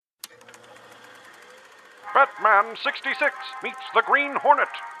Batman 66 meets the Green Hornet.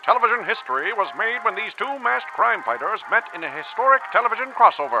 Television history was made when these two masked crime fighters met in a historic television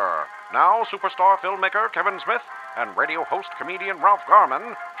crossover. Now, superstar filmmaker Kevin Smith and radio host comedian Ralph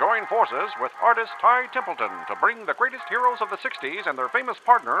Garman join forces with artist Ty Templeton to bring the greatest heroes of the 60s and their famous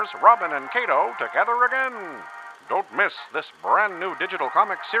partners, Robin and Kato, together again. Don't miss this brand new digital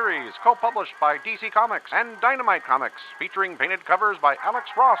comic series co-published by DC Comics and Dynamite Comics, featuring painted covers by Alex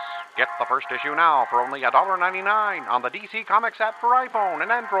Ross. Get the first issue now for only $1.99 on the DC Comics app for iPhone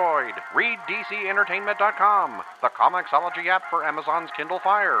and Android. Read DCEntertainment.com, the Comixology app for Amazon's Kindle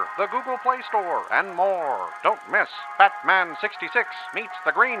Fire, the Google Play Store, and more. Don't miss Batman 66 meets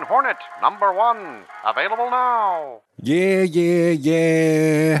the Green Hornet, #1. Available now. Yeah.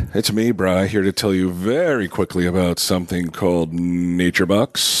 It's me, Bri, here to tell you very quickly about something called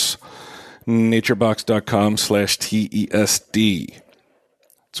NatureBox. NatureBox.com/TESD.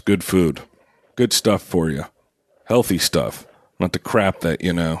 It's good food. Good stuff for you. Healthy stuff. Not the crap that,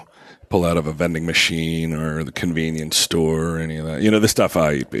 pull out of a vending machine or the convenience store or any of that. The stuff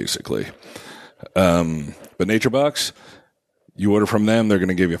I eat, basically. But NatureBox, you order from them, they're going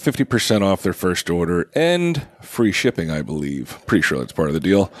to give you 50% off their first order and free shipping, I believe. Pretty sure that's part of the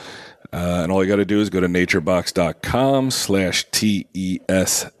deal. And all you got to do is go to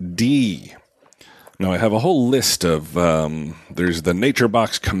naturebox.com/TESD. Now, I have a whole list of, there's the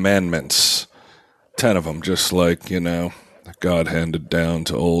NatureBox commandments, 10 of them, just like, God handed down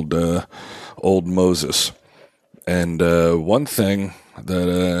to old Moses. And one thing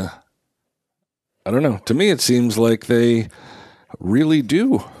that, I don't know, to me it seems like they really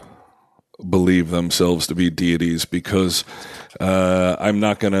do believe themselves to be deities, because I'm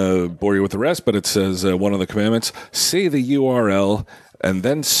not going to bore you with the rest, but it says one of the commandments, say the URL and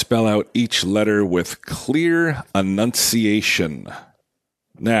then spell out each letter with clear enunciation.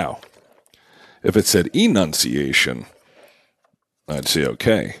 Now, if it said enunciation, I'd say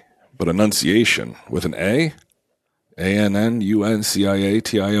okay, but enunciation with an A,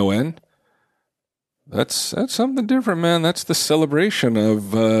 ANNUNCIATION, that's something different, man. That's the celebration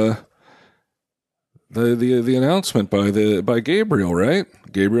of the announcement by Gabriel, right?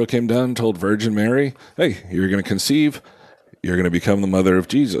 Gabriel came down and told Virgin Mary, hey, you're going to conceive, you're going to become the mother of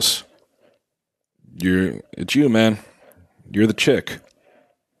Jesus. It's you, man. You're the chick.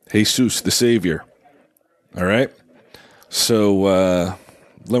 Jesus, the Savior. All right? So,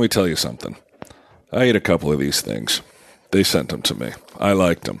 let me tell you something. I ate a couple of these things. They sent them to me. I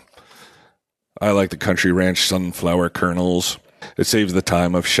liked them. I like the Country Ranch sunflower kernels. It saves the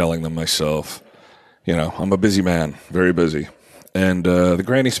time of shelling them myself. I'm a busy man, very busy. And the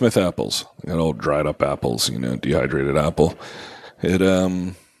Granny Smith apples, got old dried up apples, dehydrated apple.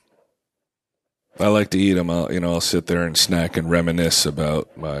 I like to eat them. I'll sit there and snack and reminisce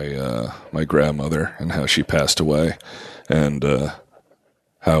about my grandmother and how she passed away, and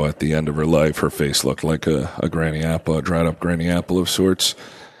how at the end of her life her face looked like a granny apple, a dried up granny apple of sorts.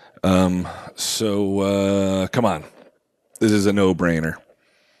 So come on. This is a no-brainer.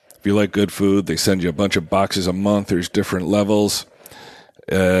 If you like good food, they send you a bunch of boxes a month. There's different levels.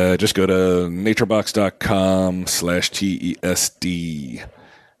 Just go to naturebox.com/TESD,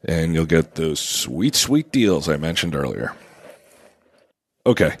 and you'll get those sweet, sweet deals I mentioned earlier.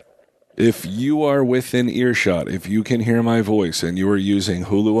 Okay. If you are within earshot, if you can hear my voice and you are using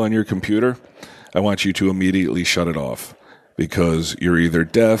Hulu on your computer, I want you to immediately shut it off, because you're either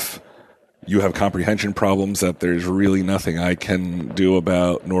deaf, you have comprehension problems that there's really nothing I can do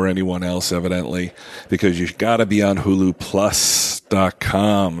about, nor anyone else, evidently, because you've got to be on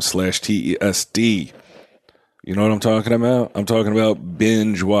HuluPlus.com/TESD. You know what I'm talking about? I'm talking about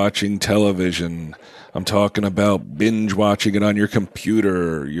binge watching television. I'm talking about binge watching it on your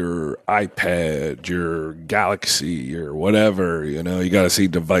computer, your iPad, your Galaxy, your whatever. You got to see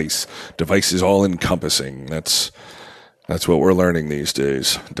device. Device is all encompassing. That's what we're learning these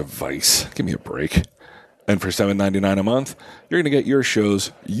days. Device. Give me a break. And for $7.99 a month, you're going to get your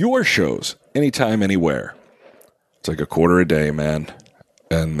shows, anytime, anywhere. It's like a quarter a day, man.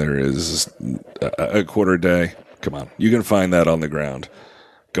 And there is a quarter a day. Come on. You can find that on the ground.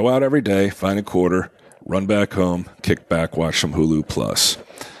 Go out every day, find a quarter, run back home, kick back, watch some Hulu Plus.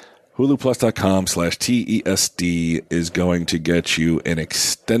 HuluPlus.com/TESD is going to get you an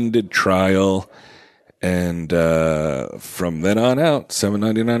extended trial. And from then on out,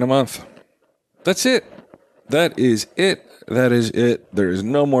 $7.99 a month. That's it. That is it. There is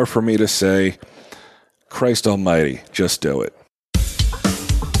no more for me to say. Christ almighty, just do it.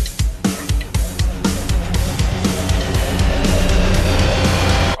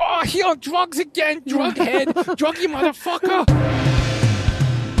 Oh, he on drugs again, drughead. Druggy motherfucker.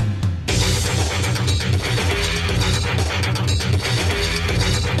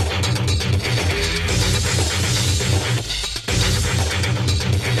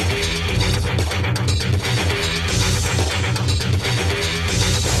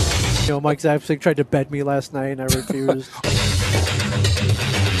 Mike Zapsik tried to bed me last night, and I refused.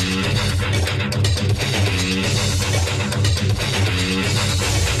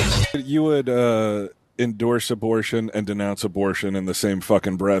 You would endorse abortion and denounce abortion in the same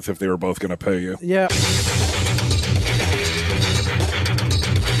fucking breath if they were both going to pay you. Yeah.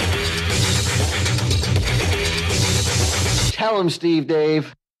 Tell him, Steve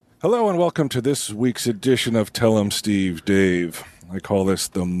Dave. Hello and welcome to this week's edition of Tell 'em Steve Dave. I call this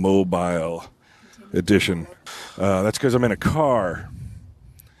the mobile edition. That's because I'm in a car.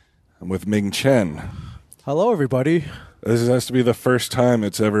 I'm with Ming Chen. Hello, everybody. This has to be the first time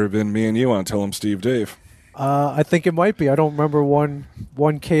it's ever been me and you on Tell 'em Steve Dave. I think it might be. I don't remember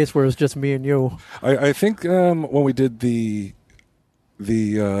one case where it was just me and you. I think when we did the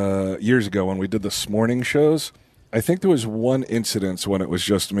years ago when we did the morning shows, I think there was one incident when it was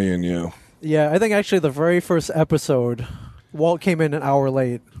just me and you. Yeah, I think actually the very first episode, Walt came in an hour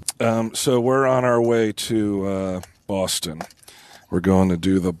late. So we're on our way to Boston. We're going to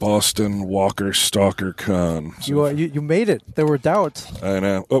do the Boston Walker Stalker Con. So You made it. There were doubts. I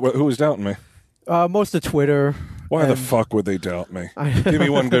know. Who was doubting me? Most of Twitter. Why the fuck would they doubt me? Give me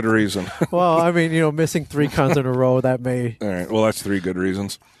one good reason. Well, I mean, missing 3 cons in a row, that may... All right. Well, that's 3 good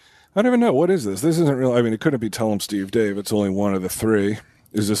reasons. I don't even know. What is this? This isn't real. I mean, it couldn't be Tell 'em Steve Dave. It's only one of the 3.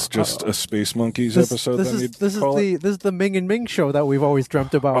 Is this just a Space Monkeys episode? This is the Ming and Ming show that we've always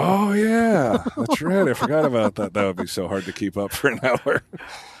dreamt about. Oh, yeah. That's right. I forgot about that. That would be so hard to keep up for an hour.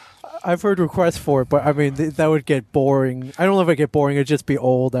 I've heard requests for it, but I mean, that would get boring. I don't know if it'd get boring. It'd just be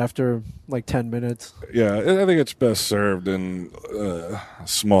old after like 10 minutes. Yeah, I think it's best served in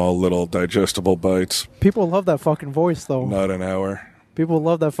small, little, digestible bites. People love that fucking voice, though. Not an hour. People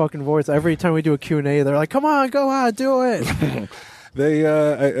love that fucking voice. Every time we do a Q&A, they're like, come on, go on, do it.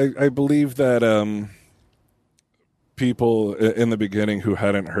 I believe that people in the beginning who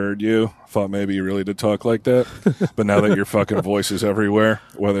hadn't heard you thought maybe you really did talk like that. But now that your fucking voice is everywhere,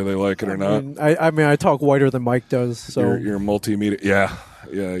 whether they like it or not. I mean, I talk whiter than Mike does. So you're multimedia.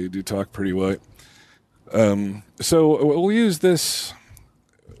 Yeah, you do talk pretty white. So we'll use this.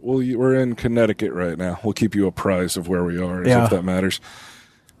 We're in Connecticut right now. We'll keep you apprised of where we are, if that matters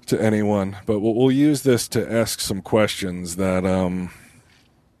to anyone. But we'll use this to ask some questions that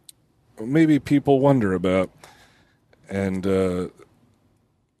maybe people wonder about. And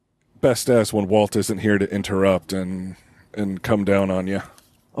best asked when Walt isn't here to interrupt and come down on you.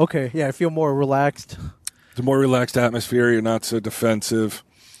 Okay, yeah, I feel more relaxed. The more relaxed atmosphere, you're not so defensive.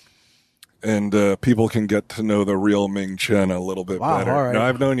 And people can get to know the real Ming Chen a little bit better. All right. Now,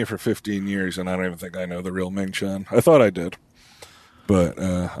 I've known you for 15 years, and I don't even think I know the real Ming Chen. I thought I did, but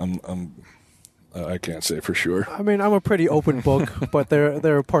I can't say for sure. I mean, I'm a pretty open book, but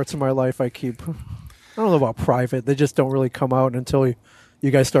there are parts of my life I keep. I don't know about private. They just don't really come out until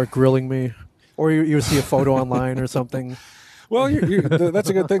you guys start grilling me, or you see a photo online or something. Well, that's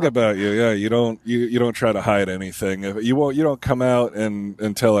a good thing about you. Yeah, you don't try to hide anything. You don't come out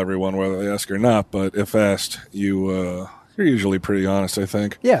and tell everyone whether they ask or not. But if asked, you're usually pretty honest, I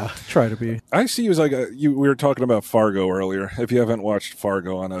think. Yeah, try to be. I see you as like we were talking about Fargo earlier. If you haven't watched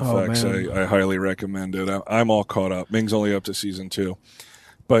Fargo on FX, I highly recommend it. I'm all caught up. Ming's only up to season 2,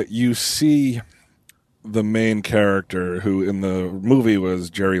 but you see the main character, who in the movie was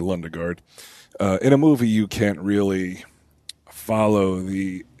Jerry Lundegaard. In a movie, you can't really follow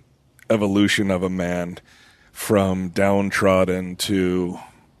the evolution of a man from downtrodden to,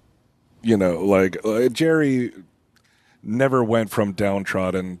 Jerry never went from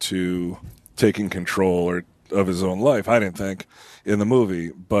downtrodden to taking control of his own life, I didn't think, in the movie.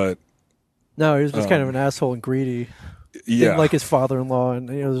 But no, he was just kind of an asshole and greedy. Yeah. Didn't like his father-in-law. And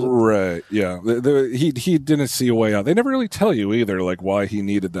right, yeah. He didn't see a way out. They never really tell you either, like, why he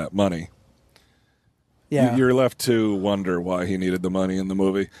needed that money. Yeah. You're left to wonder why he needed the money in the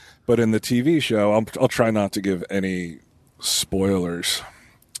movie. But in the TV show, I'll try not to give any spoilers.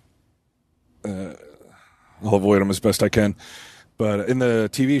 I'll avoid them as best I can. But in the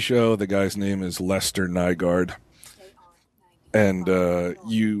TV show, the guy's name is Lester Nygaard. And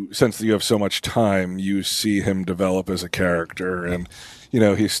since you have so much time, you see him develop as a character. And,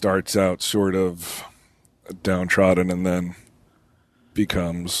 he starts out sort of downtrodden and then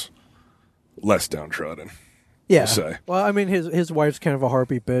becomes less downtrodden. Yeah. We'll say. Well, I mean, his wife's kind of a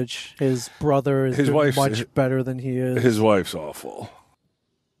harpy bitch. His brother is much better than he is. His wife's awful.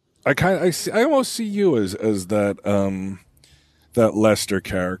 I almost see you as that that Lester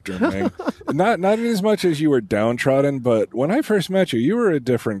character, man. not as much as you were downtrodden, but when I first met you, you were a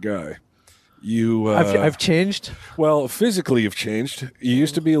different guy. I've changed. Well, physically, you've changed. You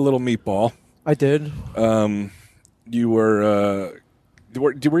used to be a little meatball. I did. You were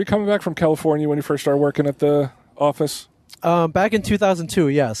Were you coming back from California when you first started working at the office? Back in 2002,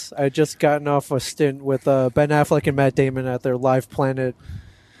 yes. I had just gotten off a stint with Ben Affleck and Matt Damon at their Live Planet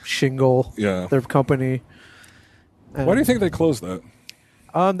Shingle, their company. And, why do you think they closed that?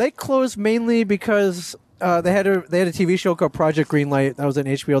 they closed mainly because they had a TV show called Project Greenlight. That was on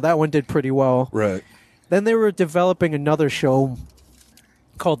HBO. That one did pretty well. Right. Then they were developing another show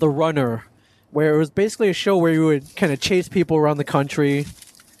called The Runner, where it was basically a show where you would kind of chase people around the country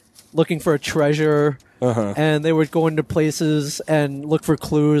looking for a treasure. And they would go into places and look for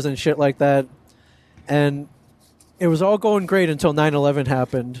clues and shit like that. And it was all going great until 9/11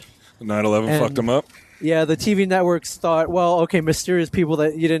 happened. 9/11 fucked them up? Yeah, the TV networks thought, well, okay, mysterious people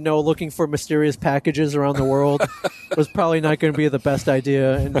that you didn't know looking for mysterious packages around the world was probably not going to be the best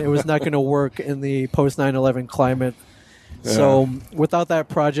idea, and it was not going to work in the post 9/11 climate. Yeah. So without that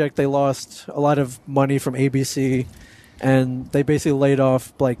project, they lost a lot of money from ABC, and they basically laid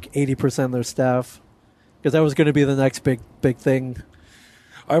off like 80% of their staff. Because that was going to be the next big thing.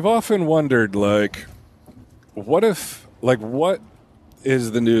 I've often wondered, like, what is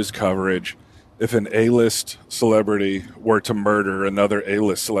the news coverage if an A-list celebrity were to murder another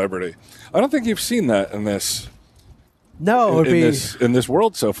A-list celebrity? I don't think you've seen that in this. No, in this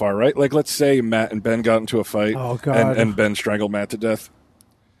world so far, right? Like, let's say Matt and Ben got into a fight, oh, God. And Ben strangled Matt to death,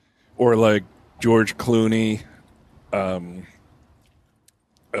 or like George Clooney.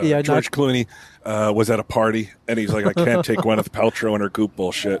 George Clooney was at a party, and he's like, I can't take Gwyneth Paltrow and her goop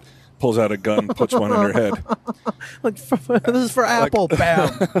bullshit. Pulls out a gun, puts one in her head. Like, this is for Apple,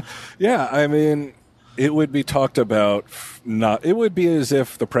 bam. Yeah, I mean, it would be talked about. It would be as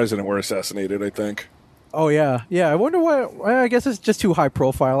if the president were assassinated, I think. Oh, yeah. Yeah, I wonder why. I guess it's just too high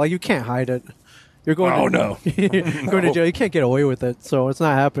profile. Like, you can't hide it. You're going no. Going to jail. You can't get away with it, so it's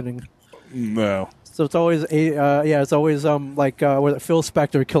not happening. No. So it's always it's always like Phil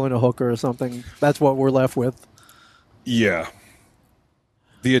Spector killing a hooker or something. That's what we're left with. Yeah,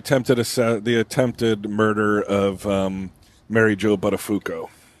 the attempted murder of Mary Jo Buttafuoco.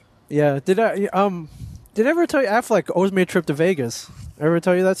 Yeah, did I ever tell you Affleck owes me a trip to Vegas? Ever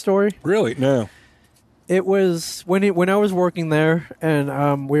tell you that story? Really? No. It was when I was working there,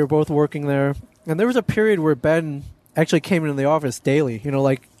 and we were both working there, and there was a period where Ben actually came into the office daily.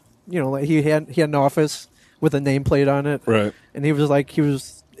 Like he had an office with a nameplate on it, right? And he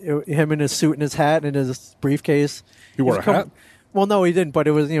was him in his suit and his hat and his briefcase. He wore a hat? Well, no, he didn't. But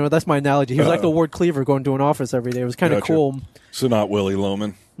it was that's my analogy. He was like the Ward Cleaver going to an office every day. It was kind of cool. So not Willie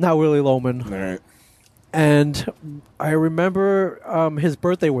Loman. Not Willie Loman. All right. And I remember his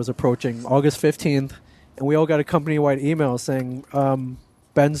birthday was approaching, August 15th, and we all got a company-wide email saying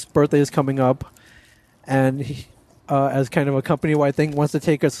Ben's birthday is coming up, and he, as kind of a company-wide thing, wants to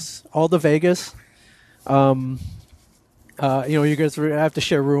take us all to Vegas. You guys have to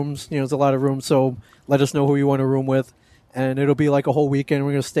share rooms. There's a lot of rooms, so let us know who you want to room with. And it'll be like a whole weekend.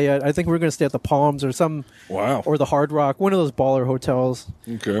 I think we're going to stay at the Palms or some, wow, or the Hard Rock, one of those baller hotels.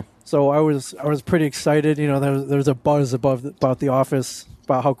 Okay. So I was pretty excited. There's a buzz about the office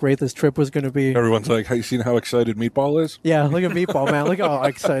about how great this trip was going to be. Everyone's like, "Have you seen how excited Meatball is?" Yeah, look at Meatball, man. Look how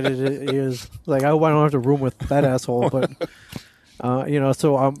excited he is. Like, I hope I don't have to room with that asshole. But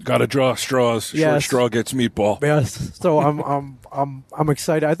so I'm gotta draw straws. Yes. Short straw gets Meatball. Yes. So I'm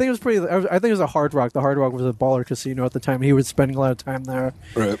excited. I think it was a Hard Rock. The Hard Rock was a baller casino at the time. He was spending a lot of time there,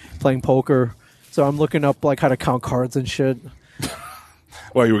 right, playing poker. So I'm looking up like how to count cards and shit.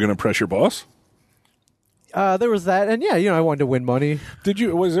 Well, you were going to impress your boss? There was that, and I wanted to win money.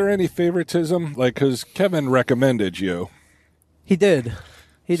 Was there any favoritism? Like, because Kevin recommended you. He did.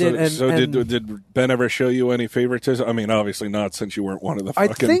 He did. Did Ben ever show you any favoritism? I mean, obviously not, since you weren't one of the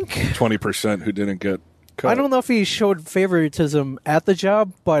fucking 20% who didn't get cut. I don't know if he showed favoritism at the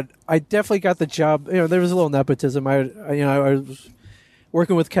job, but I definitely got the job. There was a little nepotism. I was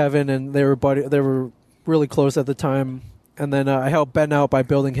working with Kevin, and they were really close at the time. And then I helped Ben out by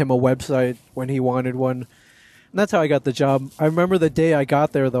building him a website when he wanted one. And that's how I got the job. I remember the day I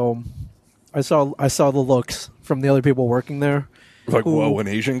got there, though, I saw the looks from the other people working there. Like, whoa, an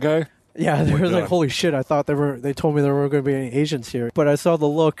Asian guy? Yeah, they were like, holy shit, I thought they told me there weren't going to be any Asians here. But I saw the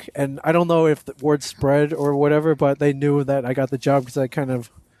look, and I don't know if the word spread or whatever, but they knew that I got the job because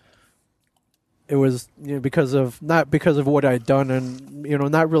it was not because of what I'd done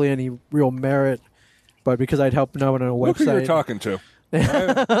and, not really any real merit, but because I'd helped out on a website. Look who you're talking to.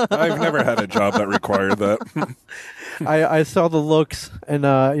 I've never had a job that required that. I saw the looks, and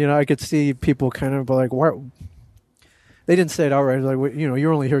I could see people kind of like, "What?" They didn't say it outright. Like,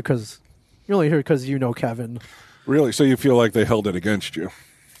 you're only here because you know Kevin. Really? So you feel like they held it against you?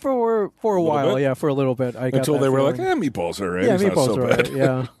 For a while, bit? yeah, for a little bit. I got Until that they were feeling. like, meatballs are right. Yeah, It's not meatballs so are bad. right.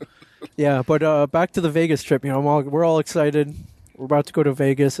 Yeah, yeah. But back to the Vegas trip. We're all excited. We're about to go to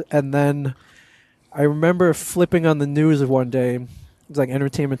Vegas, and then I remember flipping on the news one day. It was like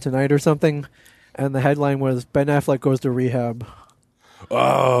Entertainment Tonight or something, and the headline was Ben Affleck goes to rehab,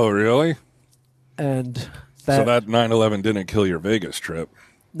 Oh, really? and So that 9/11 didn't kill your Vegas trip.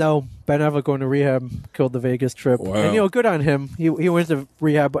 no, Ben Affleck going to rehab killed the Vegas trip, Wow. and good on him. He went to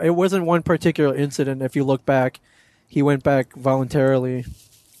rehab. It wasn't one particular incident. If you look back, he went back voluntarily.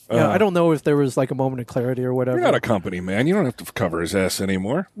 I don't know if there was like a moment of clarity or whatever. You're not a company man. You don't have to cover his ass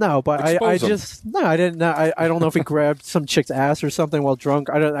anymore. No, but I Expose him. just no, I didn't. I don't know if he grabbed some chick's ass or something while drunk.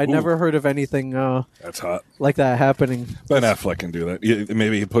 I never heard of anything That's hot. like that happening. Ben Affleck can do that.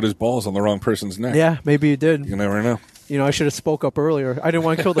 Maybe he put his balls on the wrong person's neck. Yeah, maybe he did. You never know. I should have spoke up earlier. I didn't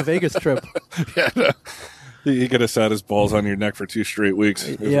want to kill the Vegas trip. He could have sat his balls on your neck for 2 straight weeks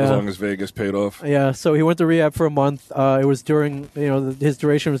Yeah. as long as Vegas paid off. Yeah, so he went to rehab for a month. It was during, his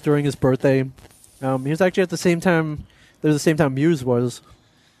duration was during his birthday. He was actually at the same time. There's the same time Muse was,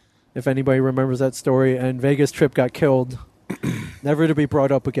 if anybody remembers that story. And Vegas trip got killed, never to be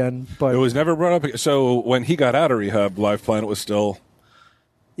brought up again. But It was never brought up. So when he got out of rehab, Live Planet was still.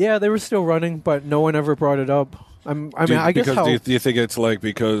 yeah, they were still running, but no one ever brought it up. I guess how Do you think it's like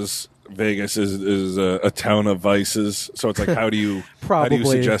because Vegas is a town of vices? So it's like how do you Probably.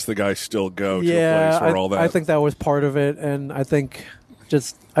 suggest the guy still go to a yeah, place where all that? I think that was part of it, and I think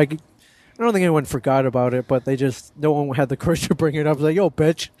I don't think anyone forgot about it, but no one had the courage to bring it up. It's like, yo,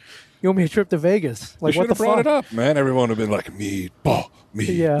 bitch, you owe me a trip to Vegas. Like, you what should the have brought fuck? it up, man. Everyone would have been like, meatball.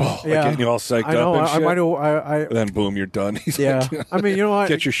 Yeah, Like yeah. getting you all psyched I know. up and I shit. might have. And then boom, you're done. He's Yeah, like, I mean, you know what?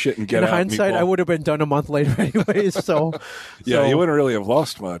 get your shit and get In out. hindsight, meatball. I would have been done a month later, anyways. So, Yeah, you wouldn't really have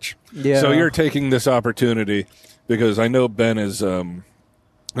lost much. Yeah. So you're taking this opportunity because I know Ben is an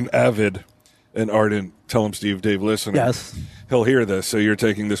avid and ardent Tell Him Steve Dave listener. Yes. He'll hear this, so you're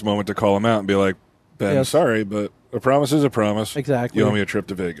taking this moment to call him out and be like, Ben, Yes. sorry, but a promise is a promise. Exactly. You owe me a trip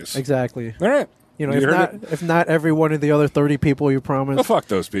to Vegas. Exactly. All right. If heard it? not every one of the other 30 people you promised. Well, fuck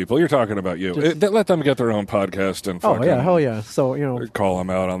those people. You're talking about you. Let them get their own podcast and Oh fucking yeah, hell yeah. So call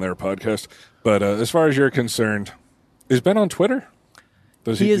them out on their podcast. But as far as you're concerned, is Ben on Twitter?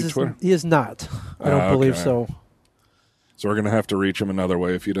 Does he do Twitter? He is not. I don't believe okay. so. So we're going to have to reach him another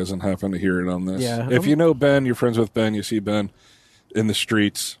way if he doesn't happen to hear it on this. Yeah. If you know Ben, you're friends with Ben, you see Ben in the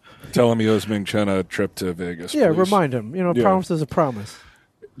streets, tell him he owes Ming Chen a trip to Vegas. Yeah, please. remind him. Yeah. Promise is a promise.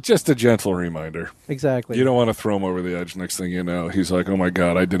 Just a gentle reminder. Exactly. You don't want to throw him over the edge. Next thing you know, he's like, oh my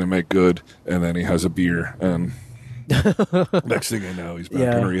God, I didn't make good. And then he has a beer. And next thing you know, he's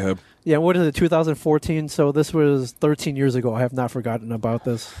back in rehab. Yeah, what is it, 2014? So this was 13 years ago. I have not forgotten about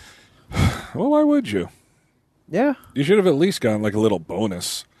this. Well, why would you? Yeah. You should have at least gotten like a little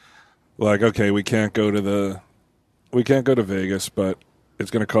bonus. Like, okay, we can't go to Vegas, but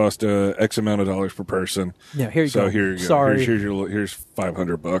it's going to cost X amount of dollars per person. Yeah, here you So go. here you go. Sorry. Here's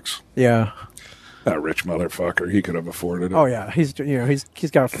 $500. Yeah. That rich motherfucker, he could have afforded it. Oh yeah, he's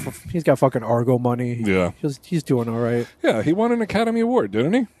got fucking Argo money. Yeah. He's doing all right. Yeah, he won an Academy Award,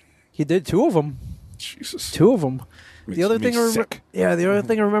 didn't he? He did 2 of them. Jesus. 2 of them. Makes The other me thing, sick. the other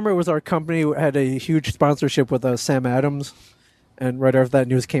thing I remember was our company had a huge sponsorship with Sam Adams, and right after that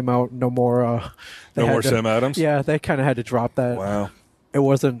news came out, no more. No more Sam Adams? Yeah, they kind of had to drop that. Wow. It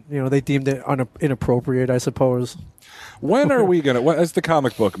wasn't, they deemed it inappropriate, I suppose. When are we going to, as the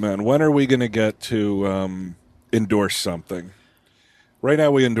comic book man, when are we going to get to endorse something? Right now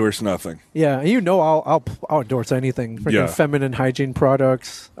we endorse nothing. Yeah, and I'll endorse anything. Freaking Yeah. feminine hygiene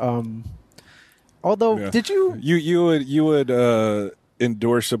products. Although, Yeah. did you? You would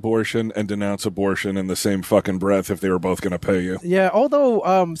endorse abortion and denounce abortion in the same fucking breath if they were both going to pay you. Yeah,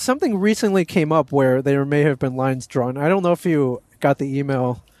 although something recently came up where there may have been lines drawn. I don't know if you got the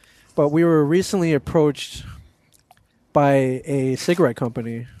email, but we were recently approached by a cigarette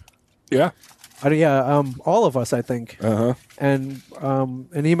company. Yeah. All of us, I think. Uh-huh. And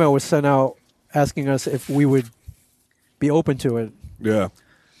an email was sent out asking us if we would be open to it. Yeah.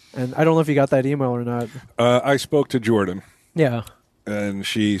 And I don't know if you got that email or not. I spoke to Jordan, Yeah. and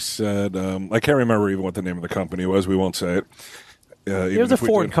she said, I can't remember even what the name of the company was. We won't say it. It was a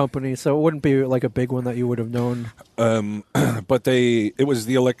foreign company, so it wouldn't be like a big one that you would have known. But it was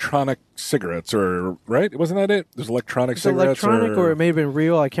the electronic cigarettes, right? Wasn't that it? There's electronic It's cigarettes electronic, or it may have been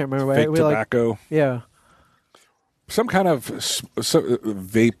real. I can't remember. fake We tobacco. yeah. Some kind of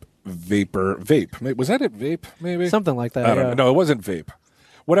vape. Was that it? Vape, maybe? Something like that. I don't yeah. know. No, it wasn't vape.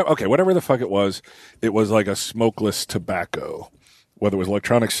 Whatever the fuck it was like a smokeless tobacco, whether it was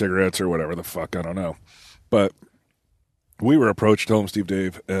electronic cigarettes or whatever the fuck, I don't know. But we were approached, Tell 'em Steve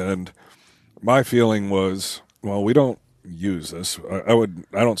Dave, and my feeling was, well, we don't use this. I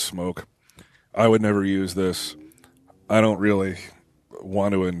don't smoke. I would never use this. I don't really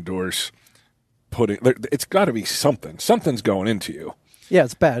want to endorse putting. It's got to be something. Something's going into you. Yeah,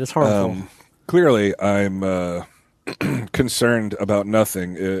 it's bad. It's harmful. Clearly, I'm concerned about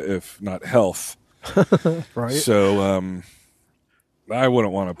nothing if not health. Right. So I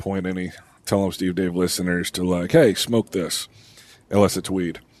wouldn't want to point any Tell 'em Steve Dave listeners to like, hey, smoke this, unless it's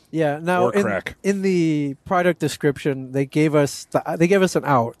weed. Yeah. Now, Or crack. in the product description, they gave us an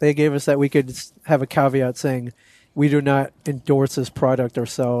out. They gave us that we could have a caveat saying we do not endorse this product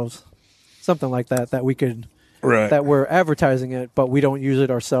ourselves, something like that. That we could. Right. That we're advertising it, but we don't use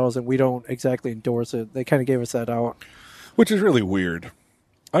it ourselves, and we don't exactly endorse it. They kind of gave us that out. Which is really weird.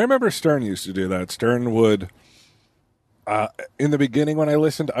 I remember Stern used to do that. Stern would, in the beginning when I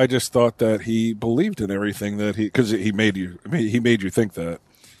listened, I just thought that he believed in everything that because he made you think that.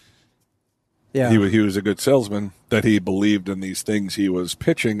 Yeah. He was a good salesman, that he believed in these things he was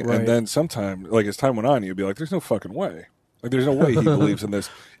pitching. Right. And then sometime, like as time went on, you'd be like, there's no fucking way. Like there's no way he believes in this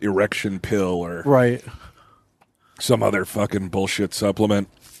erection pill or Right. some other fucking bullshit supplement.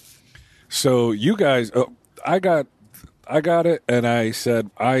 So you guys, I got it, and I said,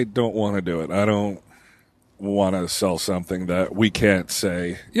 I don't want to do it. I don't want to sell something that we can't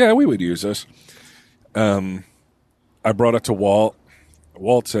say, yeah, we would use this. I brought it to Walt.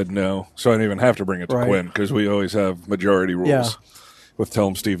 Walt said no, so I didn't even have to bring it to Right. Quinn, because we always have majority rules Yeah. with Tell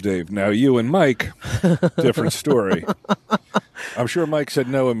 'em Steve Dave. Now, you and Mike, different story. I'm sure Mike said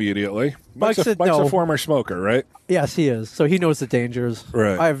no immediately. Mike said Mike's no. a former smoker, right? Yes, he is. So he knows the dangers.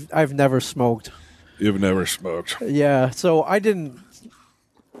 Right. I've never smoked. You've never smoked. Yeah. So I didn't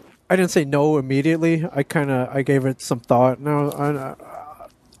say no immediately. I gave it some thought. No,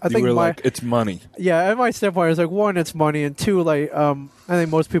 I You think were my like, it's money. yeah. At my standpoint, I was like, one, it's money, and two, like I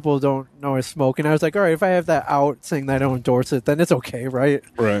think most people don't know I smoke, and I was like, all right, if I have that out saying that I don't endorse it, then it's okay, right?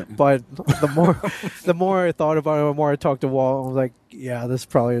 Right. But the more I thought about it, the more I talked to Walt, I was like, yeah, this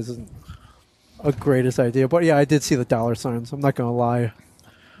probably isn't a greatest idea. But yeah, I did see the dollar signs. I'm not gonna lie.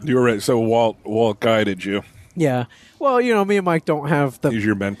 You were right. So Walt guided you. Yeah. Well, me and Mike don't have He's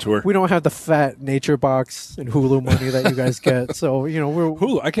your mentor. we don't have the fat Nature Box and Hulu money that you guys get. So we're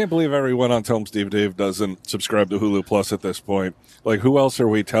Hulu. I can't believe everyone on Tell 'em Steve Dave doesn't subscribe to Hulu Plus at this point. Like, who else are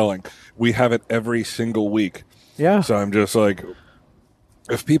we telling? We have it every single week. yeah. So I'm just like,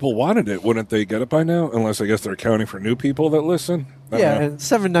 if people wanted it, wouldn't they get it by now? Unless I guess they're accounting for new people that listen. I don't Yeah, know. and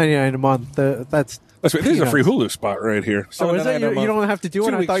 $7.99 a month. That's That's right. This is a peanuts. free Hulu spot right here. Oh, is $7.99 it? a You month. don't have to do 2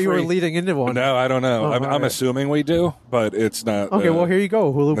 it. I weeks thought you were free. leading into one. No, I don't know. Oh, I'm all right. assuming we do, but it's not. Okay, well here you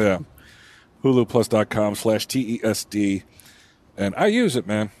go, Hulu. Yeah. HuluPlus.com/TESD. And I use it,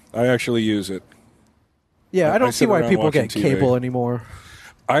 man. I actually use it. Yeah, I I don't see sit why around people watching get TV. cable anymore.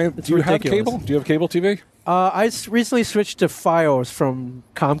 Do you have ridiculous. cable? Do you have cable TV? I recently switched to FiOS from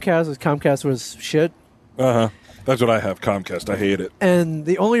Comcast. As Comcast was shit, That's what I have, Comcast. I hate it. and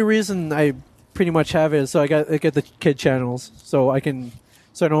the only reason I pretty much have it is so I get the kid channels, so I can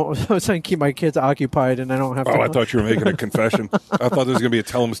keep my kids occupied, and I don't have to. Oh, I thought you were making a confession. I thought this was going to be a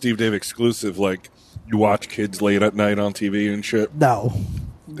Tell 'em Steve Dave exclusive, like you watch kids late at night on TV and shit. No.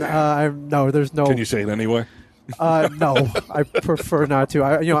 No, there's no. Can you say it anyway? No, I prefer not to.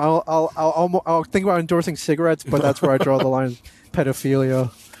 I'll think about endorsing cigarettes, but that's where I draw the line.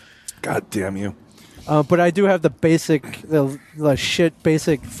 Pedophilia. God damn you. But I do have the shit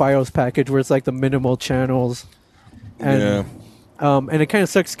basic FiOS package where it's like the minimal channels, and and it kind of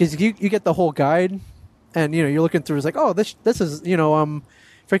sucks because you get the whole guide, and you're looking through. It's like, oh, this is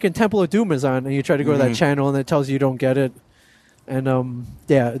freaking Temple of Doom is on, and you try to go to that channel, and it tells you don't get it, and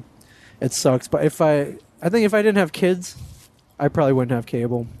yeah, it sucks. But I think if I didn't have kids, I probably wouldn't have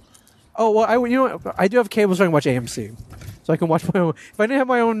cable. Oh well, I do have cable so I can watch AMC, so I can watch my own. If I didn't have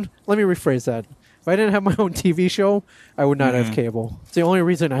my own, let me rephrase that. If I didn't have my own TV show, I would not have cable. It's the only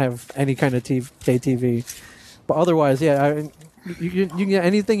reason I have any kind of pay TV. But otherwise, yeah, you can get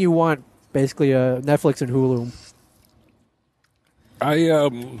anything you want, basically Netflix and Hulu.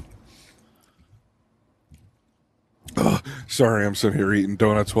 Sorry, I'm sitting here eating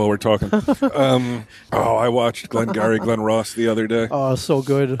donuts while we're talking. I watched Glenn Ross the other day. Oh, so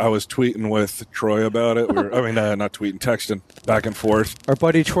good. I was tweeting with Troy about it. Not tweeting, texting back and forth. Our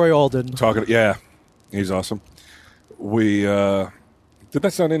buddy Troy Alden. Talking, yeah, he's awesome. We did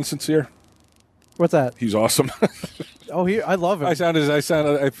that sound insincere? What's that? He's awesome. Oh, I love him. I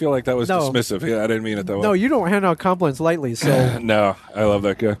feel like that was No. dismissive. Yeah, I didn't mean it that way. No, you don't hand out compliments lightly, so No, I love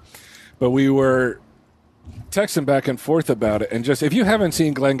that guy. But we were texting back and forth about it, and just if you haven't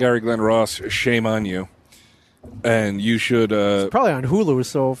seen Glenn Ross, shame on you. and you should. Probably on Hulu,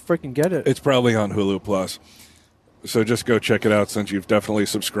 so freaking get it. It's probably on Hulu Plus. So just go check it out since you've definitely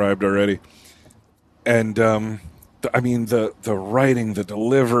subscribed already. And the writing, the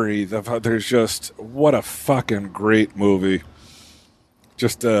delivery, there's just what a fucking great movie.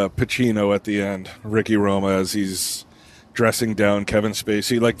 Just Pacino at the end, Ricky Roma as he's dressing down Kevin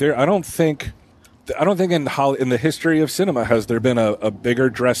Spacey. Like I don't think in the history of cinema has there been a bigger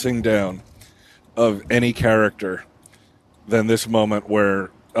dressing down of any character than this moment where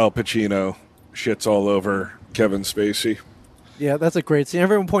Al Pacino shits all over Kevin Spacey. Yeah, that's a great scene.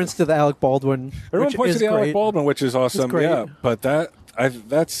 Everyone points to the Alec Baldwin. Everyone points to the Alec Baldwin, which is awesome. It's great. Yeah, but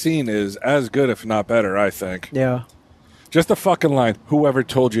that scene is as good, if not better, I think. Yeah. Just the fucking line, whoever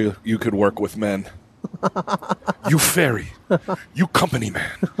told you you could work with men? You fairy. You company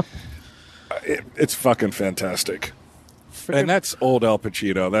man. It's fucking fantastic. And that's old Al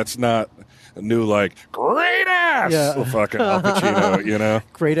Pacino. That's not a new, like, great ass fucking Al Pacino, you know?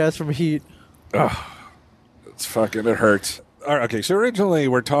 Great ass from Heat. Oh, it's fucking, it hurts. All right, okay, so originally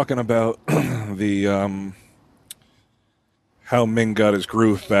we're talking about the, how Ming got his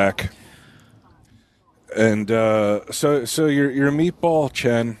groove back. And so you're Meatball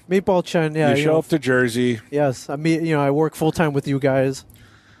Chen. Meatball Chen, yeah. You show up to Jersey. Yes, I work full time with you guys.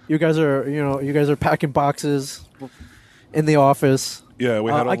 You guys are packing boxes in the office. Yeah,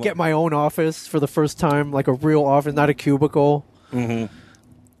 we had. I get my own office for the first time, like a real office, not a cubicle. Mm-hmm.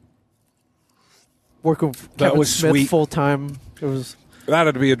 Working with Kevin Smith full time. That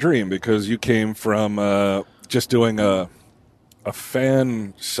had to be a dream because you came from just doing a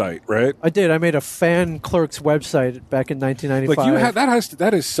fan site, right? I did. I made a fan clerks website back in 1995. Like you had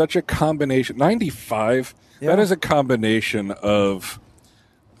that is such a combination. 95. Yeah. That is a combination of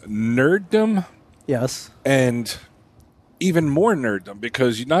nerddom, yes, and even more nerddom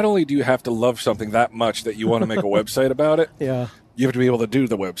because not only do you have to love something that much that you want to make a website about it, yeah, you have to be able to do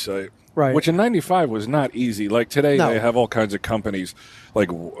the website. Right. Which in 95 was not easy. Like today, No. they have all kinds of companies, like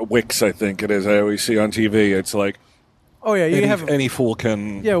Wix, I think it is. I always see on TV. It's like, oh yeah, any fool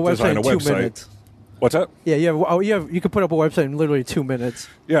can website design a in 2 website. minutes. What's that? Yeah, you could put up a website in literally 2 minutes.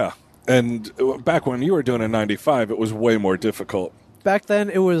 Yeah. And back when you were doing it in 95, it was way more difficult. Back then,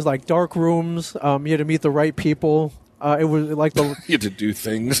 it was like dark rooms. You had to meet the right people. It was like the You had to do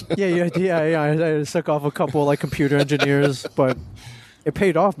things. yeah. I had to suck off a couple like computer engineers, but it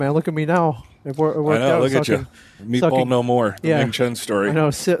paid off, man. Look at me now. It worked I know. out. Look at you. Meatball no more. The Ming Chen story. I know.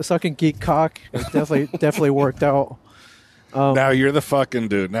 Sucking geek cock. It definitely worked out. Now you're the fucking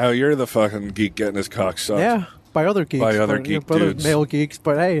dude. Now you're the fucking geek getting his cock sucked. Yeah, by other geeks. By other but, geek by other dudes. male geeks.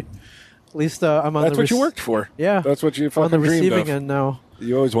 But hey, at least I'm on That's the what you worked for. Yeah. That's what you on fucking the dreamed receiving of. end now.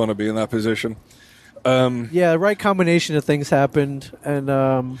 You always want to be in that position. Yeah, the right combination of things happened,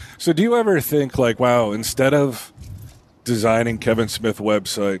 and So do you ever think like, wow, instead of designing Kevin Smith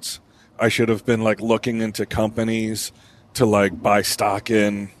websites, I should have been like looking into companies to like buy stock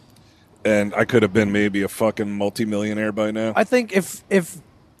in, and I could have been maybe a fucking multimillionaire by now? I think if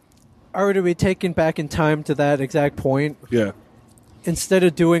I were to be taken back in time to that exact point, Yeah. instead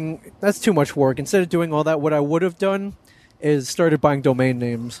of doing that's too much work. Instead of doing all that, what I would have done is started buying domain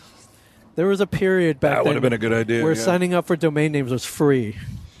names. There was a period back That then would have been a good idea. where yeah. signing up for domain names was free.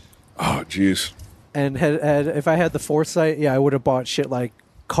 Oh, jeez. And had if I had the foresight, I would have bought shit like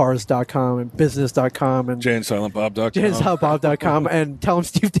cars.com and business.com and JaneSilentBob.com. JaneSilentBob.com and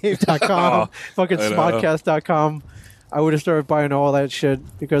tellemstevedave.com, fucking I know. smodcast.com. I would have started buying all that shit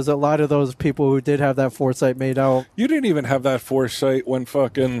because a lot of those people who did have that foresight made out. You didn't even have that foresight when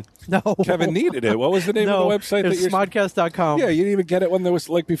fucking No. Kevin needed it. What was the name No, of the website? it was smodcast.com. Yeah, you didn't even get it when there was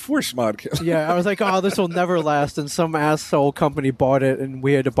like before Smodcast. Yeah, I was like, oh, this will never last. And some asshole company bought it, and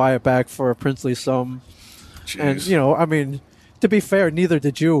we had to buy it back for a princely sum. Jeez. And, I mean, to be fair, neither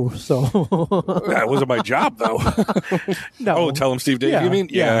did you. So That wasn't my job, though. no. Oh, tell him Steve Dave, Yeah, you mean?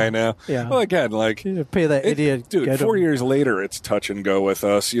 Yeah, yeah, I know. yeah. Well, again, like... You pay that idiot. Dude, get 4 him. years later, it's touch and go with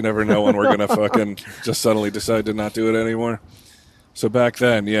us. You never know when we're going to fucking just suddenly decide to not do it anymore. So back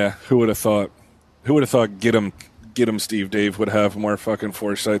then, yeah, who would have thought? Who would have thought Get him Steve Dave would have more fucking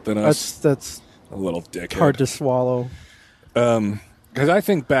foresight than us? That's A little dickhead. hard to swallow. Because I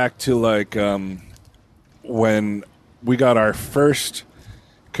think back to like when we got our first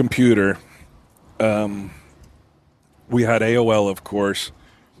computer, we had AOL, of course,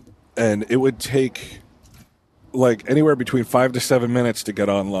 and it would take like anywhere between 5 to 7 minutes to get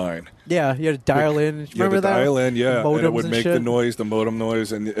online. Yeah, you had to dial in. You had Remember to that? dial in, yeah, and it Modems would and make shit? the noise, the modem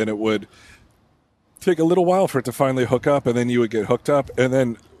noise, and it would take a little while for it to finally hook up, and then you would get hooked up, and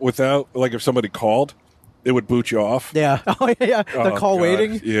then without, like, if somebody called, it would boot you off. Yeah. Oh, yeah. The Oh, call God.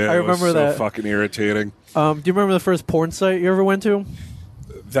 waiting. Yeah, I it was remember so that. fucking irritating. Do you remember the first porn site you ever went to?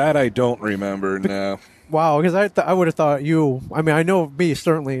 That I don't remember now. Wow, because I would have thought you. I mean, I know me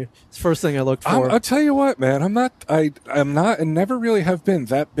certainly. It's the first thing I looked for. I'll tell you what, man. I'm not and never really have been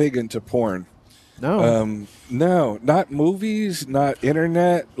that big into porn. No. No, not movies, not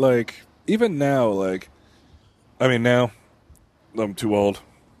internet. Like, even now, like, I mean, now I'm too old.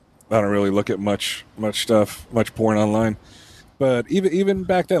 I don't really look at much porn online. But even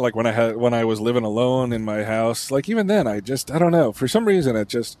back then, like when I was living alone in my house, like even then, I don't know. For some reason, I'm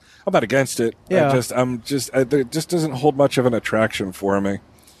not against it. Yeah. It just doesn't hold much of an attraction for me.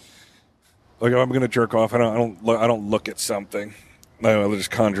 Like if I'm gonna jerk off, I don't look at something. I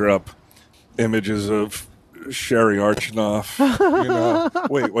just conjure up images of Sherry Archinoff.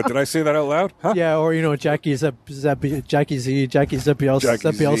 Wait, what did I say that out loud? Huh? Yeah, or Jackie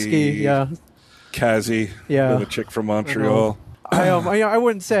Zabielski. Z. Yeah. Kazzy, Yeah. the chick from Montreal. I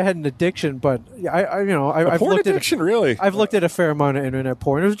wouldn't say I had an addiction, but I've Porn looked addiction, really? I've looked at a fair amount of internet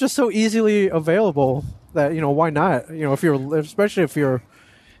porn. It was just so easily available that why not? Especially if you're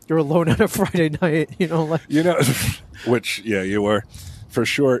alone on a Friday night. Which you were for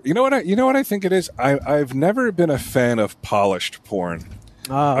sure. You know what I think it is. I've never been a fan of polished porn.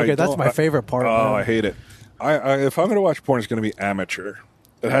 Okay, that's my favorite part. Oh, man. I hate it. If I'm going to watch porn, it's going to be amateur.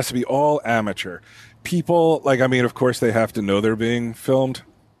 It has to be all amateur. People, like, I mean, of course, they have to know they're being filmed.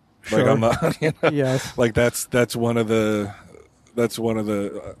 Like, Sure. I'm not, Yes. like that's on the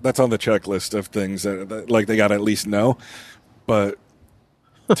checklist of things that like they got to at least know. But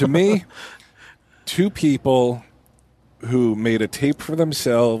to me, two people who made a tape for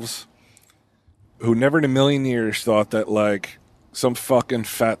themselves, who never in a million years thought that like some fucking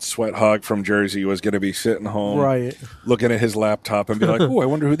fat sweat hog from Jersey was going to be sitting home, Right. looking at his laptop and be like, "Oh, I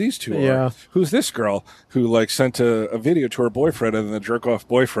wonder who these two are. Yeah. Who's this girl who like sent a video to her boyfriend and then the jerk off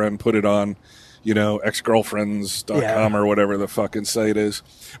boyfriend put it on, exgirlfriends.com Yeah. or whatever the fucking site is,"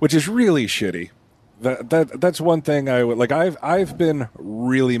 which is really shitty. That's one thing I would like. I've been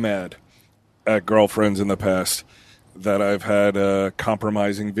really mad at girlfriends in the past that I've had a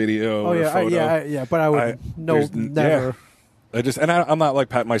compromising video. Oh or yeah, photo. but I would never. Yeah. I'm not like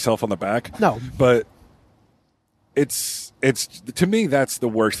patting myself on the back. No. But it's to me that's the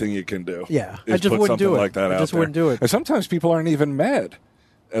worst thing you can do. Yeah. is I just put wouldn't do something it. like that I out just there. wouldn't do it. And sometimes people aren't even mad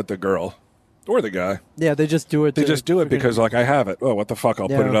at the girl or the guy. Yeah, they just do it. They just do it because like I have it. Oh, what the fuck? I'll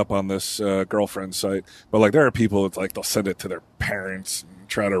put Yeah. it up on this girlfriend site. But like there are people it's like they'll send it to their parents and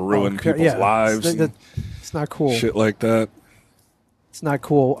try to ruin people's lives and It's not cool. shit like that. It's not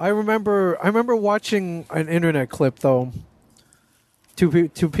cool. I remember watching an internet clip though. Two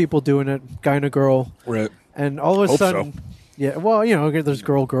people doing it, guy and a girl, Right. and all of a Hope sudden, so. yeah. Well, there's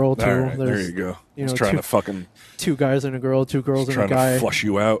girl too. All right, there There's you go. you He's know, trying two- to fucking two guys and a girl, two girls and a trying guy. to flush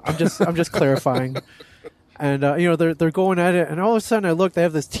you out. I'm just clarifying. And they're going at it, and all of a sudden I look, they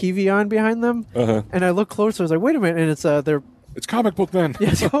have this TV on behind them, Uh-huh. and I look closer. I was like, wait a minute, and it's they're It's comic book man.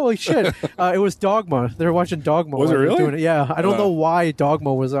 yes, holy shit! It was Dogma. They were watching Dogma. Was while it they were really? Doing it. Yeah, I don't know why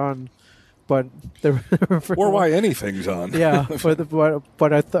Dogma was on, but they were Or why anything's on. Yeah, but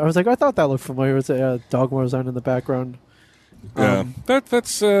I was like, I thought that looked familiar. It's Dogma was on in the background. Yeah.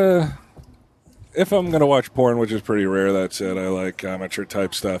 That's if I'm gonna watch porn, which is pretty rare, that's it. I like amateur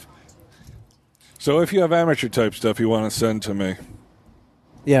type stuff. So if you have amateur type stuff you want to send to me,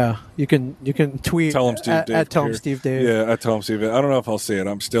 Yeah, you can tweet tell him Steve at, Dave. at Tell him here. Steve Dave. Yeah, at Tell him Steve Dave. I don't know if I'll see it.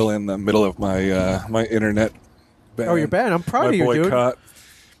 I'm still in the middle of my my internet ban. Oh, you're bad. I'm proud my of you, dude. boycott.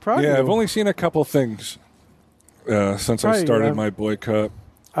 Proud Yeah, of I've you. only seen a couple things since Proud I of you, started man. my boycott.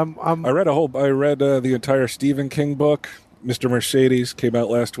 I read the entire Stephen King book. Mr. Mercedes came out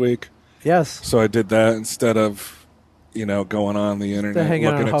last week, yes. so I did that instead of going on the internet They're hanging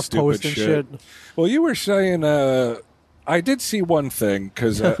looking on at stupid HuffPost and shit. Well, you were saying I did see one thing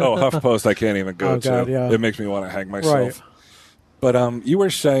because HuffPost I can't even go Oh, God, to. yeah. It makes me want to hang myself. Right. But you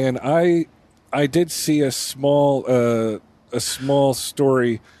were saying I did see a small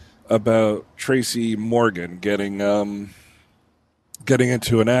story about Tracy Morgan getting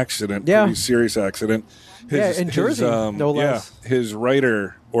into an accident, Yeah. pretty serious accident. In Jersey, no less. Yeah, his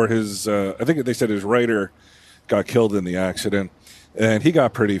writer or his I think they said his writer got killed in the accident, and he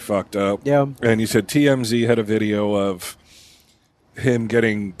got pretty fucked up. Yeah. And you said TMZ had a video of him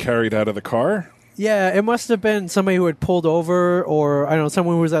getting carried out of the car. Yeah, it must have been somebody who had pulled over, or I don't know,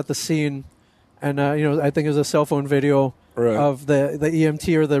 someone who was at the scene, and I think it was a cell phone video Right. of the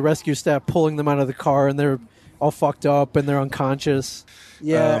EMT or the rescue staff pulling them out of the car, and they're all fucked up and they're unconscious.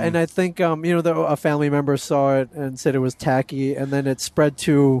 Yeah, and I think a family member saw it and said it was tacky, and then it spread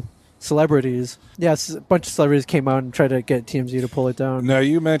to celebrities. Yes, a bunch of celebrities came out and tried to get TMZ to pull it down. Now,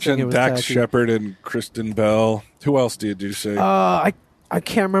 you Think it mentioned was Dax tacky. Shepard and Kristen Bell. Who else did you say? I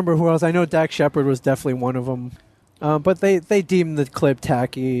can't remember who else. I know Dax Shepard was definitely one of them. But they deemed the clip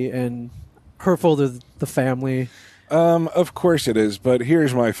tacky and hurtful to the family. Of course it is, but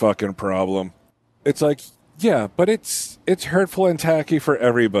here's my fucking problem. It's like, yeah, but it's hurtful and tacky for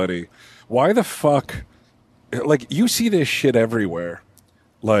everybody. Why the fuck? Like, you see this shit everywhere.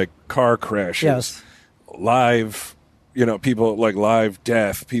 Like, car crashes. Yes. Live, people, like, live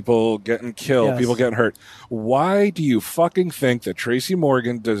death. People getting killed. Yes. People getting hurt. Why do you fucking think that Tracy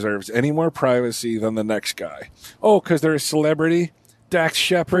Morgan deserves any more privacy than the next guy? Oh, because they're a celebrity? Dax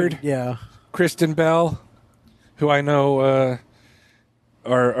Shepard? Yeah. Kristen Bell? Who I know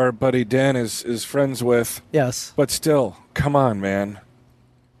our buddy Dan is friends with. Yes. But still, come on, man.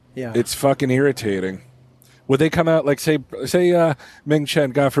 Yeah. It's fucking irritating. Would they come out, like, say Ming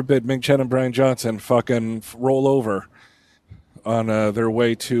Chen, God forbid, Ming Chen and Brian Johnson fucking roll over on their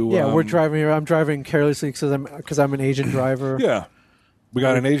way to... yeah, we're driving. I'm driving carelessly because I'm an Asian driver. Yeah. We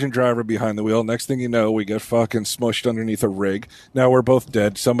got an Asian driver behind the wheel. Next thing you know, we get fucking smushed underneath a rig. Now we're both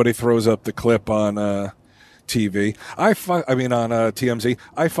dead. Somebody throws up the clip on TV. on TMZ.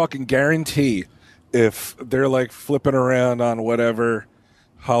 I fucking guarantee if they're like flipping around on whatever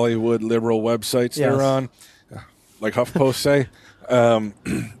Hollywood liberal websites Yes. they're on, like HuffPost say,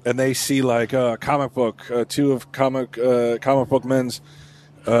 and they see like comic book, two of comic book men's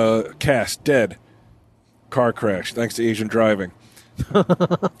cast dead, car crash thanks to Asian driving.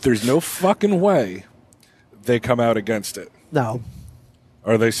 There's no fucking way they come out against it. No.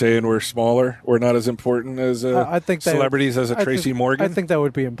 Are they saying we're smaller? We're not as important as I think celebrities as a Tracy Morgan? I think that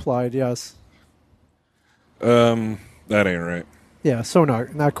would be implied. Yes. That ain't right. Yeah. So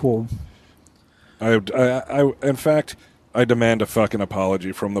not cool. In fact, I demand a fucking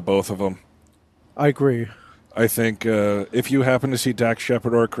apology from the both of them. I agree. I think if you happen to see Dax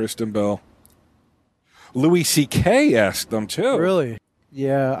Shepard or Kristen Bell, Louis C.K. asked them too. Really?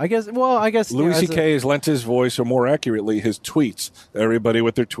 Yeah. I guess. Louis yeah, C.K. has lent his voice, or more accurately, his tweets. Everybody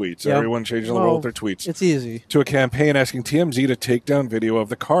with their tweets. Yep. Everyone changing the world with their tweets. It's easy. To a campaign asking TMZ to take down video of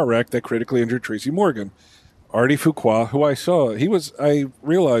the car wreck that critically injured Tracy Morgan. Artie Fuqua, who I saw, I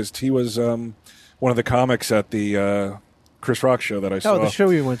realized he was one of the comics at the Chris Rock show that I saw. Oh, the show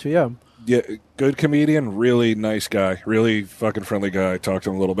you went to, yeah. Yeah, good comedian, really nice guy, really fucking friendly guy. I talked to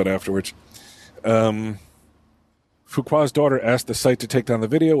him a little bit afterwards. Fuqua's daughter asked the site to take down the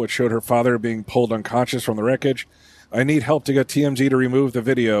video, which showed her father being pulled unconscious from the wreckage. I need help to get TMZ to remove the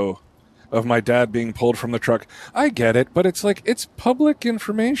video of my dad being pulled from the truck. I get it, but it's like, it's public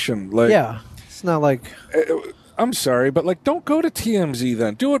information. Like, Yeah. It's not like... I'm sorry, but like, don't go to TMZ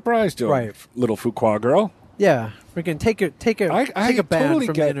then. Do what Bry's doing, Right. Little Fuqua girl. Yeah. Freaking take a ban totally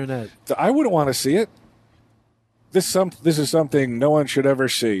from get- the internet. I wouldn't want to see it. This is something no one should ever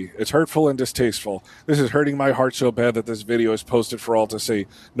see. It's hurtful and distasteful. This is hurting my heart so bad that this video is posted for all to see.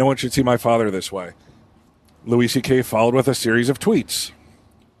 No one should see my father this way. Louis C.K. followed with a series of tweets.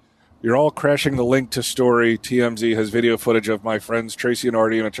 You're all crashing the link to story. TMZ has video footage of my friends Tracy and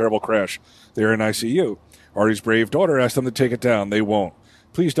Artie in a terrible crash. They're in ICU. Artie's brave daughter asked them to take it down. They won't.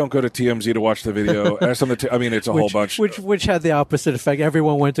 Please don't go to TMZ to watch the video. Ask them to it's a whole bunch. Which had the opposite effect.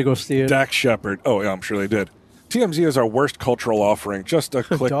 Everyone went to go see it. Dax Shepard. Oh, yeah, I'm sure they did. TMZ is our worst cultural offering. Just a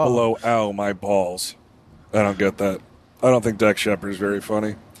click Duh. below, ow, my balls. I don't get that. I don't think Dax Shepard is very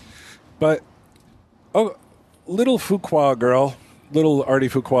funny. But, little Fuqua girl, little Artie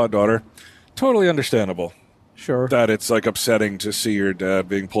Fuqua daughter, totally understandable Sure. that it's like upsetting to see your dad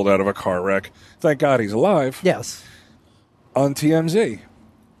being pulled out of a car wreck. Thank God he's alive. Yes. On TMZ.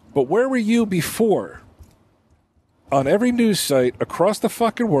 But where were you before? On every news site across the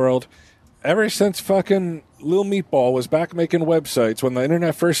fucking world, ever since fucking Lil Meatball was back making websites when the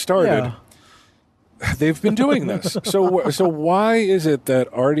internet first started, Yeah. they've been doing this. So why is it that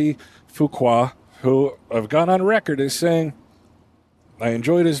Artie Fuqua, who I've gone on record as saying I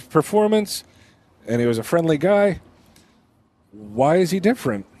enjoyed his performance and he was a friendly guy, why is he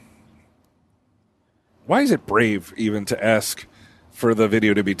different? Why is it brave even to ask for the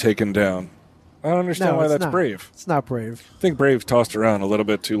video to be taken down? I don't understand why it's that's not. brave. It's not brave. I think brave's tossed around a little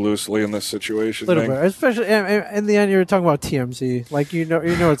bit too loosely in this situation. A little bit, especially in the end. You're talking about TMZ, like you know,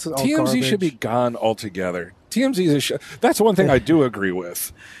 it's all TMZ garbage. should be gone altogether. TMZ is that's one thing I do agree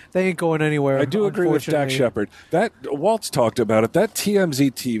with. They ain't going anywhere. I do agree with Dax unfortunately. Shepard. That Walt's talked about it. That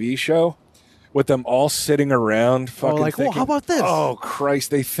TMZ TV show with them all sitting around, fucking like, thinking, how about this? Oh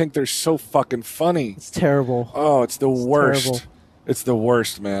Christ, they think they're so fucking funny. It's terrible. Oh, it's the worst. terrible. It's the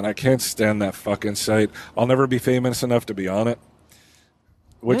worst, man. I can't stand that fucking site. I'll never be famous enough to be on it.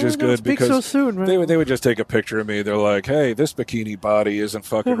 which is don't good speak because so soon, man. they would just take a picture of me. They're like, "Hey, this bikini body isn't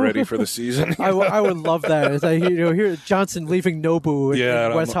fucking ready for the season." I would love that. As I hear Johnson leaving Nobu Yeah, in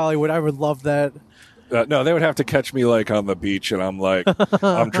and West Hollywood, I would love that. No, they would have to catch me like on the beach, and I'm like,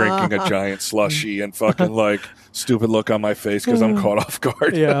 I'm drinking a giant slushie and fucking like stupid look on my face because I'm caught off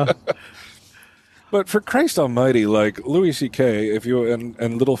guard. Yeah. But for Christ Almighty, like Louis C.K. if you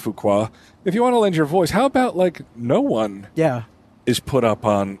and Little Fuqua, if you want to lend your voice, how about like no one Yeah. is put up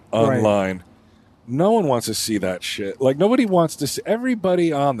on online? No one wants to see that shit. Like nobody wants to see.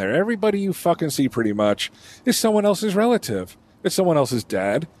 Everybody on there, everybody you fucking see, pretty much, is someone else's relative. It's someone else's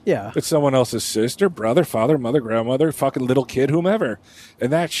dad. Yeah. It's someone else's sister, brother, father, mother, grandmother, fucking little kid, whomever.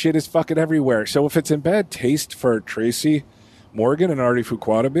 And that shit is fucking everywhere. So if it's in bad taste for Tracy Morgan and Artie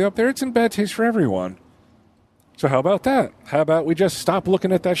Fuqua to be up there, it's in bad taste for everyone. So how about that? How about we just stop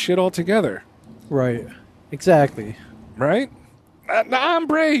looking at that shit altogether? Right. Exactly. Right? I'm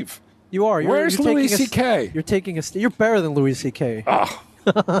brave. You are. Where's you're Louis taking C.K.? You're taking a. You're better than Louis C.K.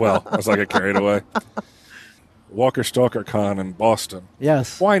 Well, I was like, I carried away. Walker Stalker Con in Boston.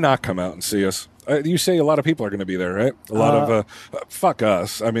 Yes. Why not come out and see us? You say a lot of people are going to be there, right? A lot of fuck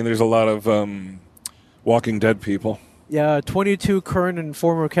us. I mean, there's a lot of Walking Dead people. Yeah. 22 current and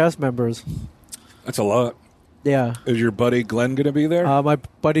former cast members. That's a lot. Yeah. Is your buddy Glenn going to be there? My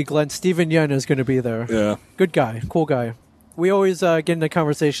buddy Glenn, Steven Yen, is going to be there. Yeah. Good guy. Cool guy. We always get into a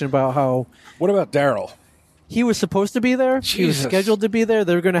conversation about how What about Daryl? he was supposed to be there. He was Jesus. scheduled to be there.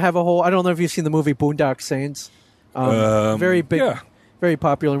 They're going to have a whole. I don't know if you've seen the movie Boondock Saints. Very big, yeah. very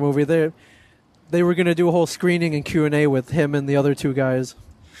popular movie. They were going to do a whole screening and Q&A with him and the other two guys.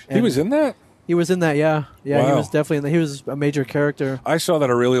 He And was in that? He was in that, yeah. Yeah, he Wow. was definitely in that. He was a major character. I saw that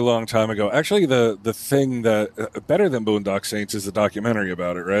a really long time ago. Actually, the thing that better than Boondock Saints is the documentary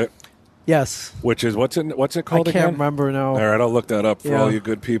about it, right? Yes. Which is what's it called I can't again? remember now. All right, I'll look that up for Yeah. all you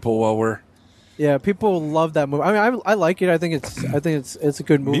good people while we're. Yeah, people love that movie. I mean, I like it. I think it's a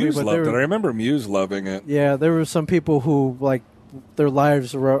good movie. Muse but loved there, it. I remember Muse loving it. yeah, there were some people who like their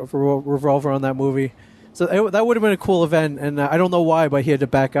lives revolve around that movie. So that would have been a cool event, and I don't know why, but he had to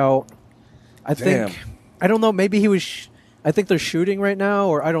back out. I think I don't know. Maybe he was. I think they're shooting right now,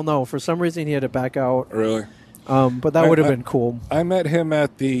 or I don't know. For some reason, he had to back out. Really? But that would have been cool. I met him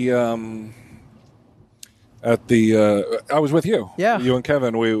at the. I was with you. Yeah. You and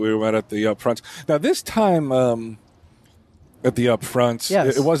Kevin. We met at the upfronts. Now this time, at the upfronts,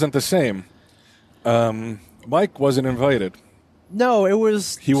 Yes. it wasn't the same. Mike wasn't invited. No, it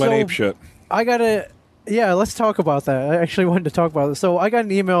was. He went so apeshit. I gotta. Yeah, let's talk about that. I actually wanted to talk about it. So I got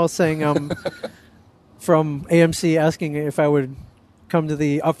an email saying from AMC asking if I would come to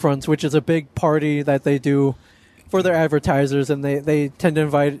the upfronts, which is a big party that they do for their advertisers, and they tend to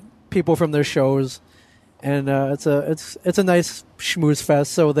invite people from their shows, and it's a nice schmooze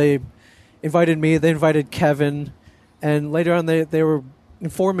fest. So they invited me, they invited Kevin, and later on they were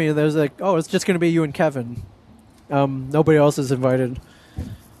informed me there's like, oh, it's just going to be you and Kevin. Nobody else is invited.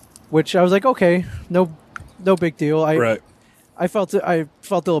 Which I was like, okay, no big deal. Right. I felt a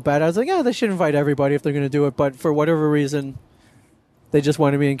little bad. I was like, yeah, they should invite everybody if they're going to do it. But for whatever reason, they just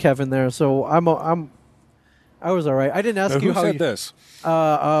wanted me and Kevin there. So I was all right. I didn't ask Now, you who how said you. this?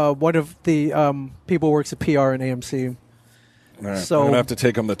 One of the people who works at PR and AMC. All right. So- I'm gonna have to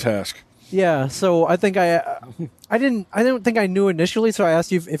take him to task. Yeah. So I think I don't think I knew initially. So I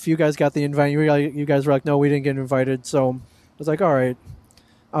asked you if you guys got the invite. You guys were like, no, we didn't get invited. So I was like, all right.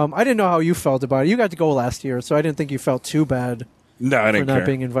 I didn't know how you felt about it. You got to go last year, so I didn't think you felt too bad No, I for didn't not care.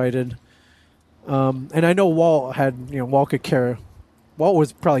 being invited. And I know Walt Walt could care. Walt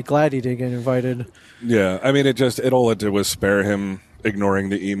was probably glad he didn't get invited. Yeah, I mean, it all it did was spare him ignoring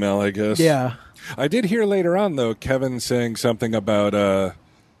the email, I guess. Yeah. I did hear later on, though, Kevin saying something about,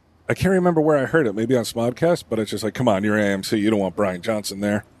 I can't remember where I heard it, maybe on Smodcast, but it's just like, come on, you're AMC, you don't want Brian Johnson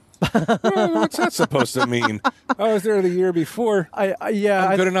there. Well, what's that supposed to mean? I was there the year before. I'm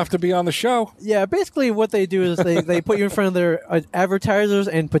good enough to be on the show. Yeah, basically what they do is they put you in front of their advertisers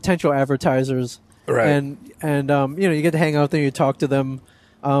and potential advertisers. Right. And you get to hang out with them, you talk to them.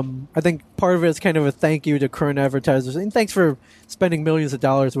 I think part of it is kind of a thank you to current advertisers. And thanks for spending millions of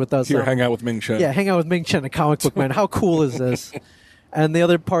dollars with us. Here, hang out with Ming Chen. Yeah, hang out with Ming Chen, a comic book man. How cool is this? And the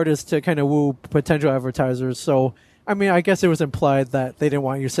other part is to kind of woo potential advertisers. So, I mean, I guess it was implied that they didn't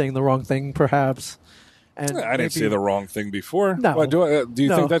want you saying the wrong thing, perhaps. And I didn't say the wrong thing before. No. What, do you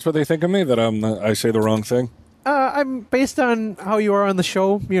No. think that's what they think of me, that I say the wrong thing? I'm based on how you are on the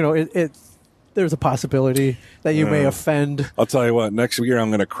show. There's a possibility that you may offend. I'll tell you what, next year I'm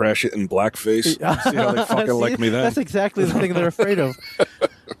going to crash it in blackface. See how they fucking See, like me then. That's exactly the thing they're afraid of.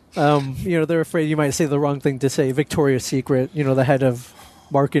 They're afraid you might say the wrong thing to say Victoria's Secret, the head of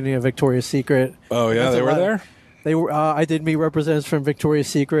marketing of Victoria's Secret. Oh yeah, That's they a were lot- there. They were. I did meet representatives from Victoria's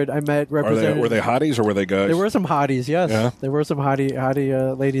Secret. I met Were representatives. they hotties or were they guys? There were some hotties, yes. Yeah. There were some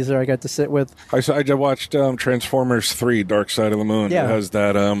hottie ladies there I got to sit with. I just watched Transformers 3: Dark Side of the Moon. Yeah. It has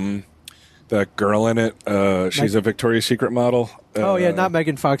that girl in it. She's a Victoria's Secret model. Oh, yeah, not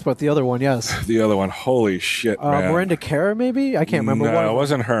Megan Fox, but the other one, yes. The other one. Holy shit, man. Miranda Kerr, maybe? I can't remember. No, it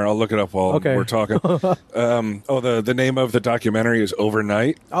wasn't her. I'll look it up while Okay. we're talking. The name of the documentary is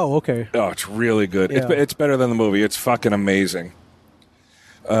Overnight. Oh, okay. Oh, it's really good. Yeah. It's better than the movie. It's fucking amazing.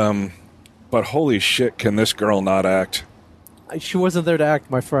 But holy shit, can this girl not act? She wasn't there to act,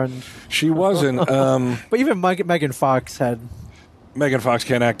 my friend. She wasn't. But even Megan Fox had... Megan Fox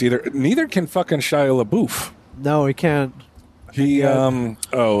can't act either. Neither can fucking Shia LaBeouf. No, he can't. He,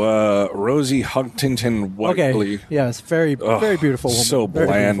 Rosie Huntington Whiteley. Okay. Yes, very beautiful woman. So Very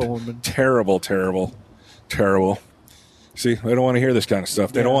bland. beautiful woman. Terrible. See, they don't want to hear this kind of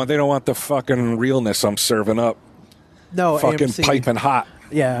stuff. They don't want the fucking realness I'm serving up. No, Fucking AMC. piping hot.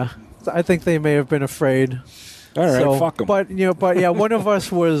 Yeah. I think they may have been afraid. All right, fuck them. But yeah, one of us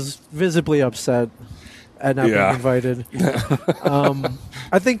was visibly upset at not being invited.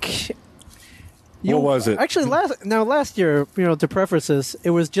 I think. What was it? Actually, last year, to preface this,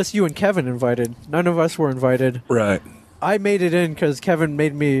 it was just you and Kevin invited. None of us were invited. Right. I made it in because Kevin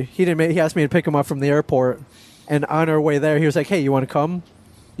made me. He asked me to pick him up from the airport, and on our way there, he was like, "Hey, you want to come?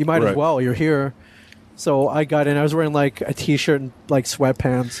 You might as Right. well. You're here." So I got in. I was wearing like a t-shirt and like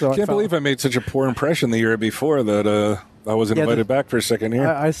sweatpants. So I can't believe I made such a poor impression the year before that I wasn't Yeah, invited back for a second here.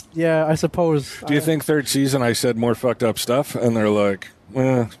 I suppose. Do you think third season I said more fucked up stuff? And they're like,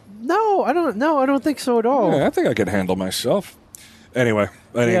 No, I don't. No, I don't think so at all. yeah, I think I could handle myself. Anyway,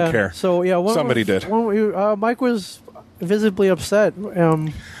 I didn't care. So yeah, Somebody did. Mike was visibly upset.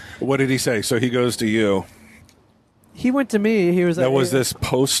 What did he say? So he goes to you. He went to me. He was. That was this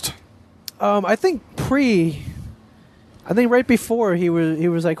post. I think right before he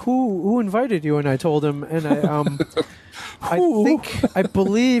was like, who invited you? And I told him, and I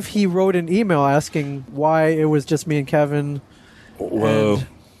believe he wrote an email asking why it was just me and Kevin. Whoa.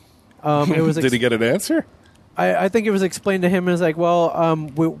 And, it was. Did he get an answer? I think it was explained to him as like,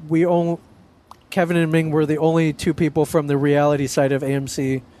 well, we only Kevin and Ming were the only two people from the reality side of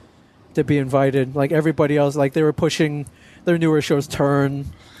AMC to be invited. Like everybody else, like they were pushing their newer shows. Turn.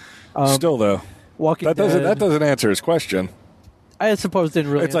 Still though, Walking that Dead. doesn't answer his question. I suppose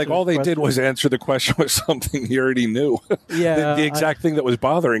didn't really. It's like answer all his they did question. was answer the question with something he already knew. Yeah, the exact thing that was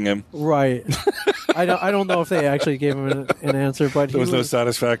bothering him. Right. I don't know if they actually gave him an answer, but There was no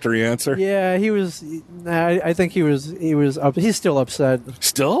satisfactory answer. Yeah, he was. I think he was. He's still upset.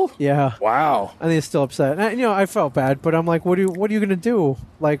 Still? Yeah. Wow. I think he's still upset. And, I felt bad, but I'm like, what are you gonna do?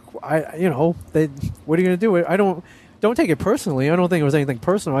 Like, what are you gonna do? Don't take it personally. I don't think it was anything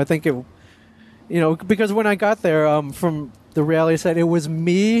personal. I think it, because when I got there from the reality set, it was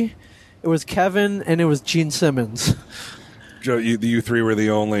me, it was Kevin, and it was Gene Simmons. Joe, you three were the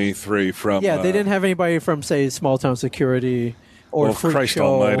only three from. Yeah, they didn't have anybody from, say, Small Town Security or Well, Freak Christ Show.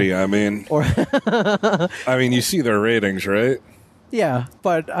 Almighty! I mean, Or you see their ratings, right? yeah,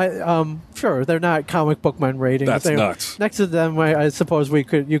 but sure, they're not comic book man ratings. That's nuts. Next to them, I suppose we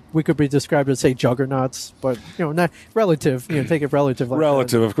could be described as, say, juggernauts, but not relative. Take it relative. Like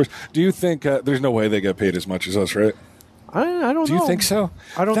Relative, of course. Do you think there's no way they get paid as much as us, right? that. I don't know. Do you think so?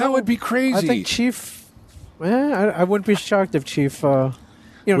 I don't know. That would be crazy. I think Chief. I wouldn't be shocked if Chief.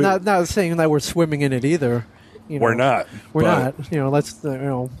 Not saying that we're swimming in it either. We're not. We're but not. Let's.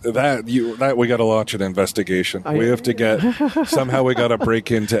 That we got to launch an investigation. We have to get somehow we got to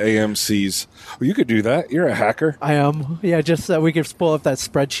break into AMC's. Well, you could do that. You're a hacker. I am. Yeah, just so we could pull up that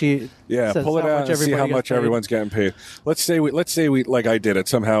spreadsheet. Yeah, Says pull it how out much and see how everybody much gets paid. everyone's getting paid. Let's say we like I did it.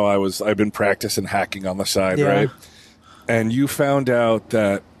 Somehow I've been practicing hacking on the side, Yeah. right? And you found out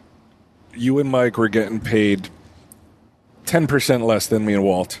that you and Mike were getting paid 10% less than me and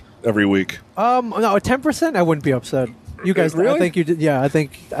Walt every week. No, 10%. I wouldn't be upset. You guys, Really? I think you did. Yeah, I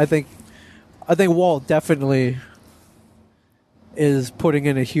think Walt definitely is putting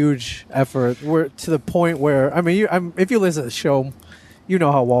in a huge effort. We're to the point where if you listen to the show, you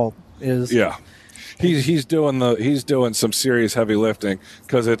know how Walt is. Yeah, he's doing some serious heavy lifting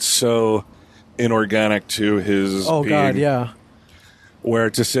because it's so inorganic to his. Oh being, God, yeah. Where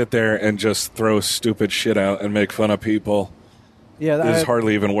to sit there and just throw stupid shit out and make fun of people Yeah, is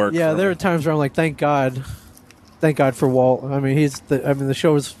hardly even work. Yeah, for there me. are times where I'm like, thank God for Walt. I mean, the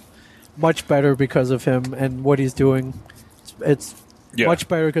show is much better because of him and what he's doing. It's Yeah. much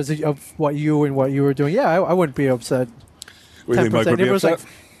better because of what you were doing. Yeah, I wouldn't be upset. We think Mike would be It was upset?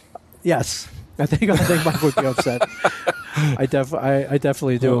 like, yes, I think Mike would be upset. I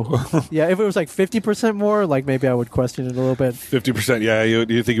definitely do. Yeah, if it was like 50% more, like maybe I would question it a little bit. 50%. Yeah,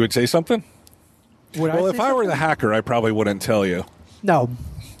 do you think you would say something? Would Well, I if say I were the something? hacker, I probably wouldn't tell you. No.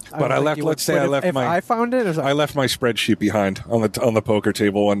 But don't I think left. you would. Let's say But I left if my. I found it, it was like, I left my spreadsheet behind on the poker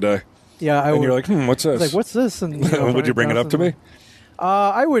table one day, yeah, I and would. you're like, what's I was this? like, what's this? And Would you bring it up to me?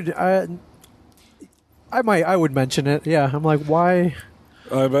 I would. I would mention it. Yeah, I'm like, why?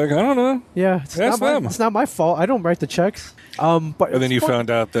 I'd be like, I don't know. Yeah, Ask them. it's not my fault. I don't write the checks. But And then it's you fun- found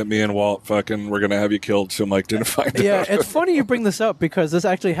out that me and Walt fucking were gonna have you killed, so Mike didn't find Yeah, out. it's funny you bring this up because this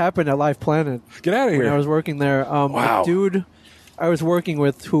actually happened at Live Planet Get out of when I here! was working there. Wow. A dude I was working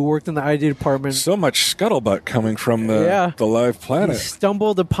with who worked in the ID department. So much scuttlebutt coming from the live He planet.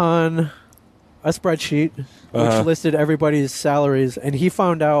 stumbled upon a spreadsheet which listed everybody's salaries, and he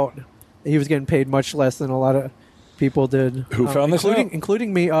found out that he was getting paid much less than a lot of people did. Who found this out?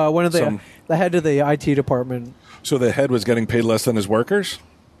 Including me, one of the head of the IT department. So the head was getting paid less than his workers?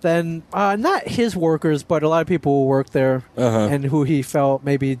 Then, not his workers, but a lot of people who worked there and who he felt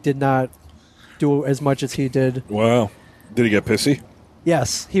maybe did not do as much as he did. Wow. Did he get pissy?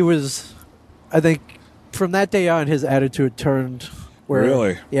 Yes, he was. I think from that day on, his attitude turned. Where,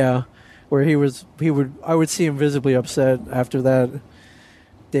 Really? Yeah, where he would. I would see him visibly upset after that.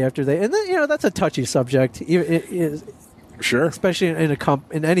 Day after day, and then that's a touchy subject. Sure. Especially in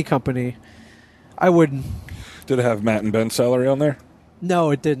in any company. I wouldn't. Did it have Matt and Ben's salary on there? No,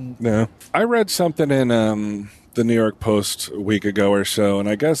 it didn't. No. I read something in the New York Post a week ago or so, and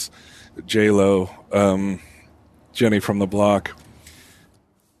I guess J-Lo, Jenny from the Block,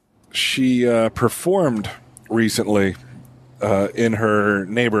 she performed recently in her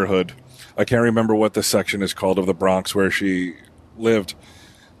neighborhood. I can't remember what the section is called of the Bronx where she lived,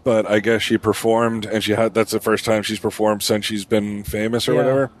 but I guess she performed, and that's the first time she's performed since she's been famous or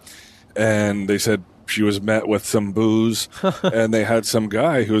whatever. And they said she was met with some booze, and they had some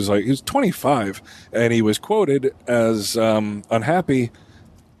guy who was like, he was 25, and he was quoted as unhappy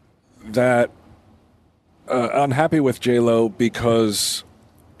with J-Lo because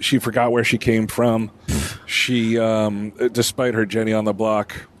she forgot where she came from. She, despite her Jenny on the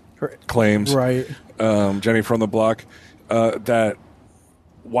Block claims, Right. Jenny from the Block, that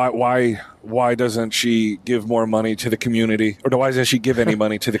why doesn't she give more money to the community, or why doesn't she give any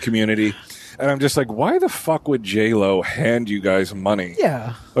money to the community? And I'm just like, why the fuck would J-Lo hand you guys money?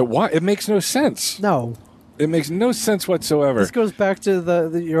 Yeah. But why? It makes no sense. No. It makes no sense whatsoever. This goes back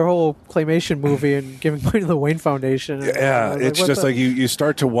to your whole claymation movie and giving money to the Wayne Foundation. Yeah, it's just like you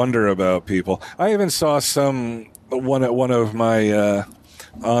start to wonder about people. I even saw one of my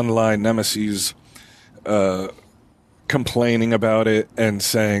online nemesis complaining about it and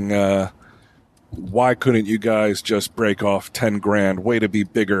saying, why couldn't you guys just break off 10 grand? Way to be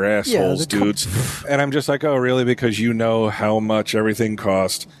bigger assholes, dudes. And I'm just like, oh, really? Because you know how much everything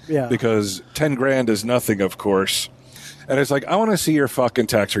cost. Yeah. Because 10 grand is nothing, of course. And it's like, I want to see your fucking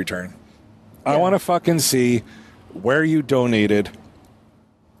tax return. I want to fucking see where you donated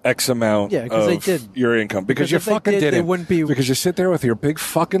X amount Yeah, 'cause of they did. your income. Because you if they fucking did, they didn't. wouldn't be- Because you sit there with your big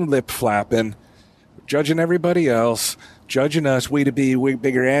fucking lip flapping, judging everybody else, judging us. We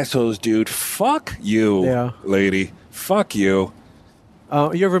bigger assholes, dude. Fuck you, lady. Fuck you.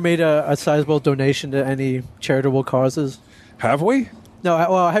 You ever made a sizable donation to any charitable causes? Have we? No.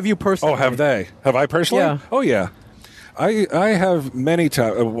 Well, have you personally? Oh, have they? Have I personally? Yeah. Oh, yeah. I have many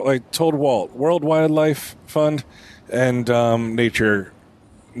times. I told Walt, World Wildlife Fund and Nature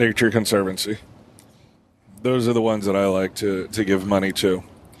Conservancy. Those are the ones that I like to give money to.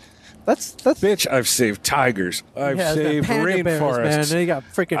 That's Bitch, I've saved tigers. I've saved panda bears, man. rainforests. They got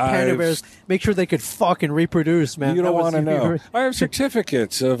freaking panda bears. Make sure they could fucking reproduce, man. You don't That was- want to know. I have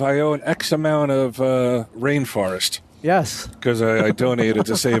certificates of I own X amount of rainforest Yes. because I donated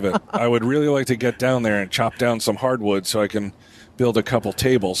to save it. I would really like to get down there and chop down some hardwood so I can build a couple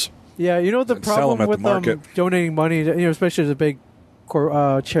tables. Yeah, you know the And sell 'em problem at the with market. donating money, to, especially to big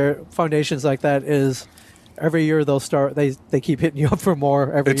foundations like that, is every year they'll start. They keep hitting you up for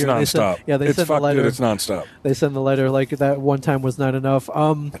more every It's year. They nonstop. They It's send the fuck, letter. dude, it's nonstop. They send the letter like that one time was not enough.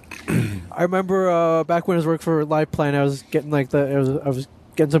 I remember back when I was working for Live Plan, I was getting I was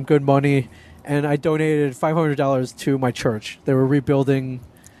getting some good money, and I donated $500 to my church. They were rebuilding,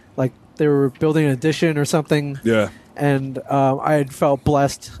 they were building an addition or something. Yeah. And I had felt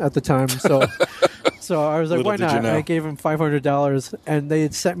blessed at the time, so I was like, Little why did you not? know. I gave him $500, and they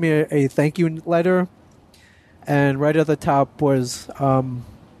had sent me a thank you letter, and right at the top was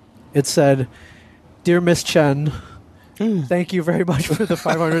it said, "Dear Miss Chen, thank you very much for the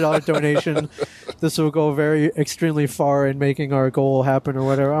 $500 donation. This will go extremely far in making our goal happen," or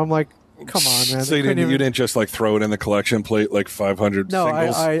whatever. I'm like, Come on, man. So you didn't just like throw it in the collection plate like 500 No,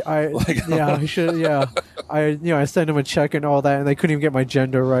 singles? I should. Yeah, I sent them a check and all that, and they couldn't even get my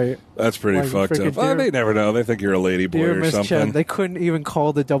gender right. That's pretty Like, fucked freaking up. Oh, they never know. They think you're a lady boy Dear or Miss something. Chen, they couldn't even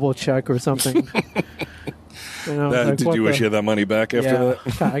call the double check or something. Did you wish you had that money back after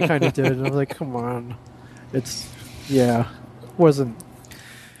that? I kind of did. And I was like, come on,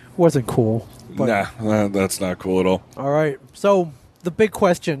 wasn't cool. But, Nah, that's not cool at all. All right, so the big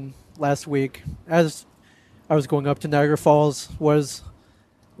question last week, as I was going up to Niagara Falls, was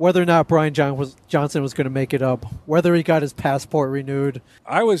whether or not Brian Johnson was going to make it up, whether he got his passport renewed.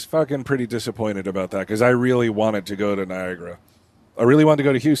 I was fucking pretty disappointed about that because I really wanted to go to Niagara. I really wanted to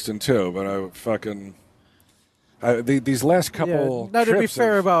go to Houston too, but these last couple. Now, to be trips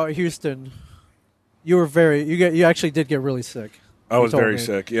fair about Houston, you actually did get really sick. I was You told very me.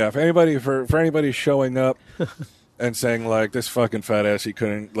 sick. Yeah, for anybody showing up and saying like this fucking fat ass, he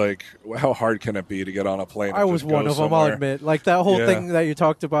couldn't like. How hard can it be to get on a plane? I and was just one go of them. I'll somewhere? admit, like that whole Yeah. thing that you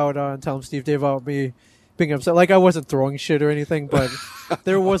talked about on Tell 'em Steve Dave about me being upset. Like I wasn't throwing shit or anything, but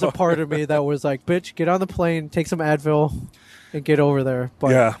there was a part of me that was like, "Bitch, get on the plane, take some Advil, and get over there."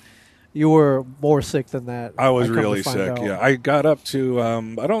 But Yeah, you were more sick than that. I was come to really find sick. out. Yeah, I got up to.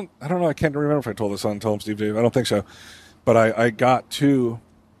 I don't know. I can't remember if I told this on Tell 'em Steve Dave. I don't think so. But I got to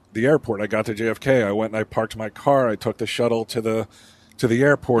the airport. I got to JFK. I went and I parked my car. I took the shuttle to the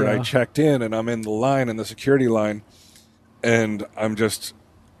airport. I Yeah. checked in and I'm in the security line, and I'm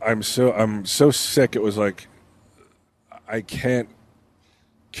so sick. It was like I can't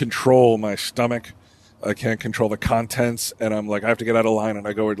control my stomach. I can't control the contents, and I'm like, I have to get out of line, and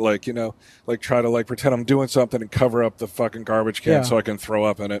I go like, try to like pretend I'm doing something and cover up the fucking garbage can Yeah. so I can throw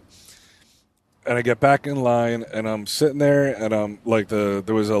up in it. And I get back in line, and I'm sitting there, and I'm like, there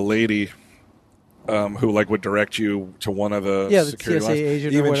was a lady who like would direct you to one of the the security TSA lines.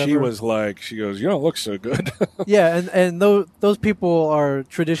 agent or Even she whatever. was like, she goes, "You don't look so good." Yeah, and those people are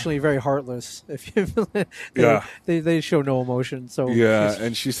traditionally very heartless. If you, Yeah. they show no emotion. So Yeah,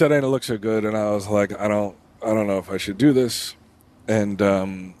 and she said I didn't look so good, and I was like, I don't know if I should do this. And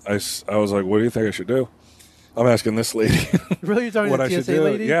I was like, what do you think I should do? I'm asking this lady really, you're talking what to I the should TSA do.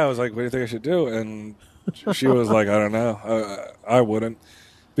 lady? Yeah, I was like, what do you think I should do? And she was like, I don't know. I wouldn't.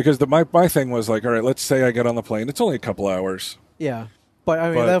 Because my thing was like, all right, let's say I get on the plane. It's only a couple hours. Yeah. But I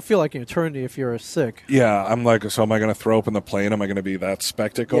mean, But- that'll feel like an eternity if you're sick. Yeah, I'm like, so am I going to throw up in the plane? Am I going to be that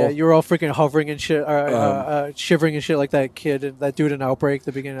spectacle? Yeah, you're all freaking hovering and shit, shivering and shit like that kid, and that dude in Outbreak,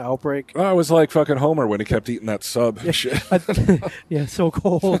 the beginning of Outbreak. I was like fucking Homer when he kept eating that sub and shit. Yeah, so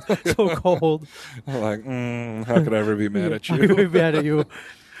cold, so cold. I'm like, how could I ever be mad at I would be you? mad at you.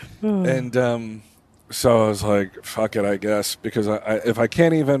 And so I was like, fuck it, I guess. Because if I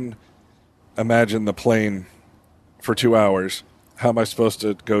can't even imagine the plane for 2 hours, how am I supposed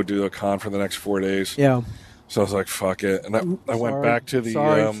to go do a con for the next 4 days? Yeah. So I was like, fuck it. And I went Sorry. back to the...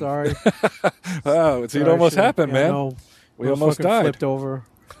 Sorry. Oh, it Sorry, almost shit. happened, Yeah, man. no. We I almost fucking died. Flipped over.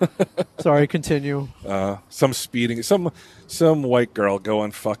 Sorry, continue. Some speeding, some white girl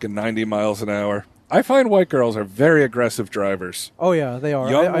going fucking 90 miles an hour. I find white girls are very aggressive drivers. Oh yeah, they are.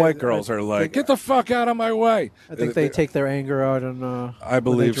 Young I- white girls are like, think- get the fuck out of my way. I think they take their anger out on. I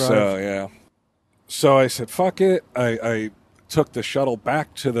believe so, yeah. So I said, fuck it. I took the shuttle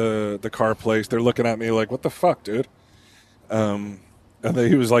back to the car place. They're looking at me like, what the fuck, dude? And then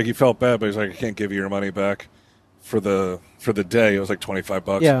he was like, he felt bad, but he's like, I can't give you your money back for the day. It was like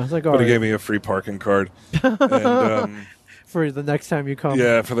 $25. Yeah, it's like, all but he right. gave me a free parking card. And For the next time you come.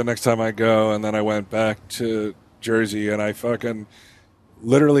 yeah, for the next time I go. And then I went back to Jersey, and I fucking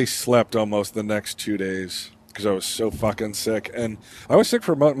literally slept almost the next 2 days because I was so fucking sick. And I was sick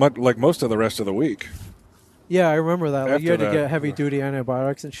for like most of the rest of the week. Yeah, I remember that. Like, you had After to that- get heavy duty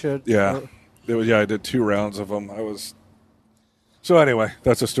antibiotics and shit. Yeah. It was, I did 2 rounds of them. So anyway,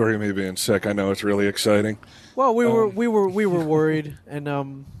 that's a story of me being sick. I know it's really exciting. Well, we were worried, and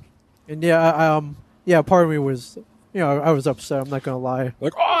yeah, part of me was, I was upset. I'm not gonna lie.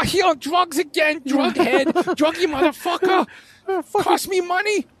 Like, Oh, he on drugs again, drug head, druggy motherfucker. Cost me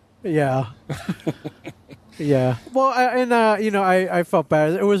money. Yeah, yeah. Well, I felt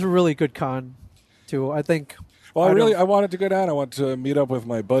bad. It was a really good con, too. I think. well, don't- I wanted to go down. I wanted to meet up with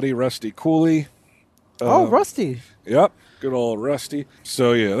my buddy Rusty Cooley. Oh, Rusty. Yep, good old Rusty.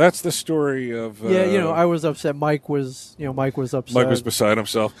 So yeah, that's the story of. Yeah, I was upset. Mike was upset. Mike was beside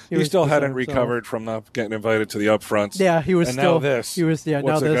himself. He was still beside hadn't himself. recovered from not getting invited to the upfronts. Yeah, he was and still. now this. He was. Yeah,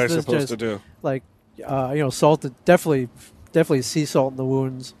 What's now the guy this supposed just, to do? like, salt. Definitely sea salt in the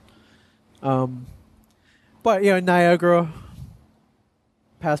wounds. But Niagara.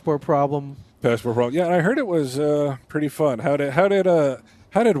 Passport problem. Passport problem. Yeah, and I heard it was pretty fun. How did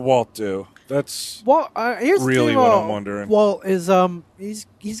How did Walt do? That's Well, here's really the thing what about I'm wondering. Walt is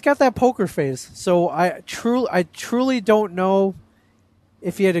he's got that poker face. So I truly don't know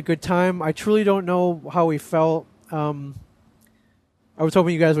if he had a good time. I truly don't know how he felt. I was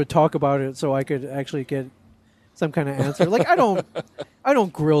hoping you guys would talk about it so I could actually get some kind of answer. Like I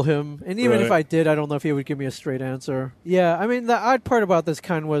don't grill him, and even if Right. I did, I don't know if he would give me a straight answer. Yeah, I mean the odd part about this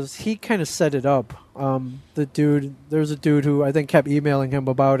con was he kind of set it up. There's a dude who I think kept emailing him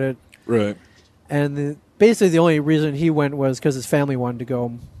about it, right. and basically the only reason he went was because his family wanted to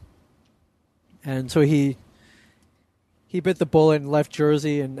go, and so he bit the bullet and left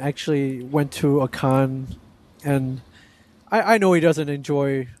Jersey and actually went to a con, and I know he doesn't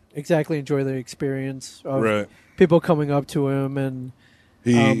enjoy the experience of Right. people coming up to him and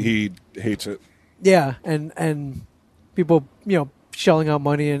He hates it. yeah, and people shelling out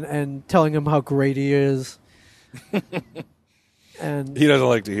money and telling him how great he is, and He doesn't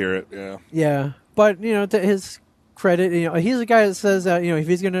like to hear it. Yeah. yeah, but to his credit, he's a guy that says that if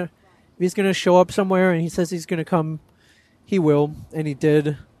he's gonna show up somewhere and he says he's gonna come, he will, and he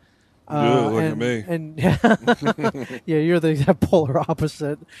did. Look and, at me. And yeah, you're the exact polar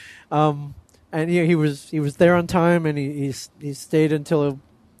opposite. And he was there on time, and he stayed until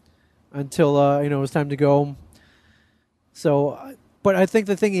it was time to go. So, but I think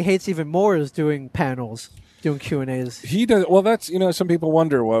the thing he hates even more is doing panels, doing Q&As. He does. Well, that's some people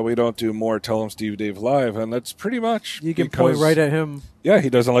wonder why we don't do more Tell 'em Steve Dave live, and that's pretty much You can point right at him. Yeah, he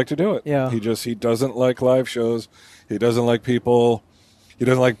doesn't like to do it. Yeah. he doesn't like live shows. He doesn't like people. He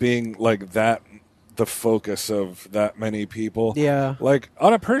doesn't like being like that, the focus of that many people. Yeah. Like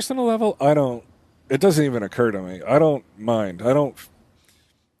on a personal level, I don't. It doesn't even occur to me. I don't mind. I don't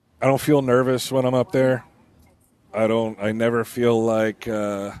feel nervous when I'm up there. I never feel like,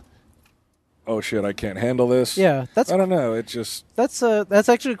 oh shit, I can't handle this. Yeah, I don't know. It just. that's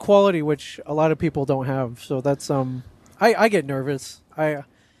actually a quality which a lot of people don't have. So that's I get nervous. I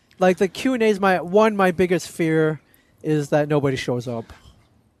like the Q&As. My biggest fear is that nobody shows up.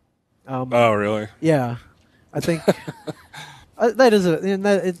 Oh really? Yeah, I think that's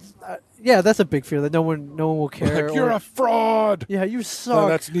a big fear that no one will care. Like, you're a fraud. yeah, you No, suck.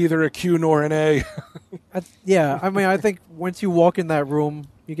 that's neither a Q nor an A. I mean, I think once you walk in that room,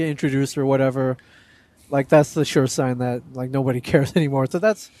 you get introduced or whatever. Like that's the sure sign that like nobody cares anymore. So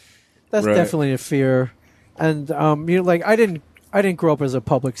that's Right. definitely a fear. And like I didn't grow up as a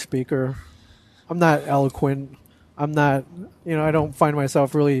public speaker. I'm not eloquent. I'm not. I don't find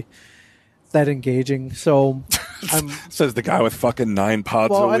myself really that engaging. So I'm. Says the guy with fucking 9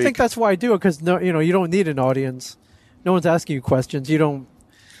 pods a Well, week. I think that's why I do it because you don't need an audience. No one's asking you questions. You don't.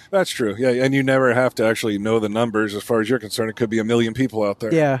 That's true. Yeah, and you never have to actually know the numbers. As far as you're concerned, it could be a million people out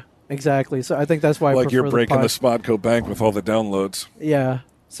there. Yeah, exactly. So I think that's why I Like prefer you're breaking the pod- Spodco bank with all the downloads. Yeah.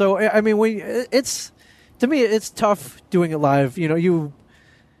 So I mean, to me it's tough doing it live. You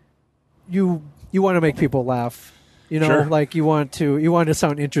want to make people laugh. Sure. Like you want to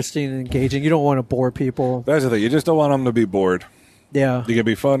sound interesting and engaging. You don't want to bore people. That's the thing. You just don't want them to be bored. Yeah. You can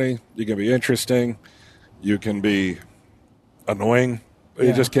be funny. You can be interesting. You can be annoying. But you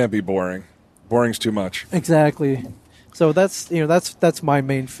Yeah. just can't be boring. Boring's too much. Exactly. So that's my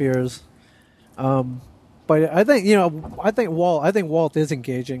main fears. But I think Walt is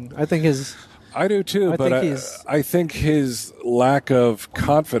engaging. I think I do too, I but think he's- I think his lack of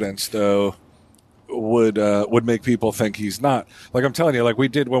confidence, though, would make people think he's not. Like I'm telling you, like we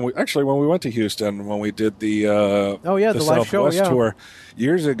did when we went to Houston, when we did the the live show, Southwest yeah. tour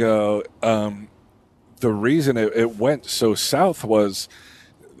years ago. The reason it went so south was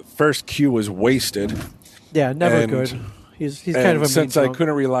first Q was wasted. yeah, never and- good. He's And kind of a mean since I drunk.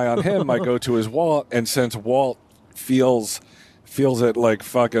 couldn't rely on him, I go to his Walt, and since Walt feels it like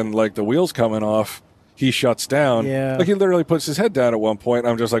fucking like the wheels coming off, he shuts down. Yeah. Like he literally puts his head down at one point.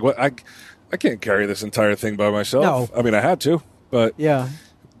 I'm just like, what? I can't carry this entire thing by myself. No. I mean, I had to, but Yeah.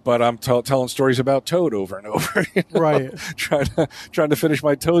 but I'm telling stories about Toad over and over. Right. trying to finish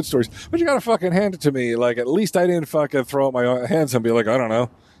my Toad stories. But you got to fucking hand it to me. Like at least I didn't fucking throw up my hands and be like, I don't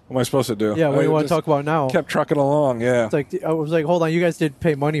know. What am I supposed to do? Yeah, what do you I want to just talk about now? Kept trucking along. Yeah. It's like I was like, hold on, you guys did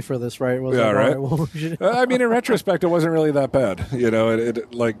pay money for this, right? Was Yeah, like, right. all well, we should- I mean, in retrospect, it wasn't really that bad.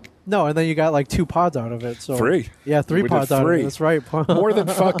 It like No, and then you got like 2 pods out of it. So 3. Yeah, 3 We did pods out of 3. it. That's right. more than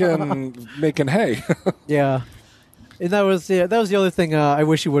fucking making hay. Yeah. And that was the other thing. I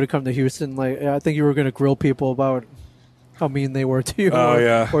wish you would have come to Houston. Like I think you were going to grill people about how mean they were to you. Oh,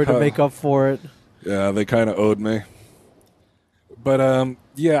 yeah. Or to make up for it. Yeah, they kind of owed me. But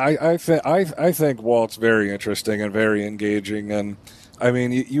yeah, I think Walt's very interesting and very engaging, and I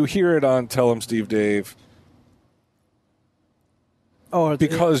mean you hear it on Tell 'em Steve Dave. Oh,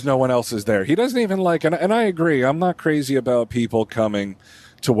 because no one else is there. He doesn't even like, and I agree. I'm not crazy about people coming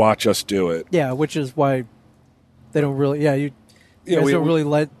to watch us do it. yeah, which is why they don't really. Yeah, you guys we don't really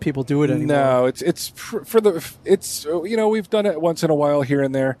let people do it anymore. No, it's we've done it once in a while here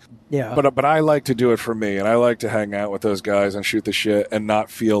and there. Yeah. But I like to do it for me, and I like to hang out with those guys and shoot the shit and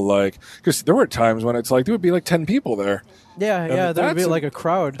not feel like, because there were times when it's like there would be like 10 people there. Yeah, And there would be that's like a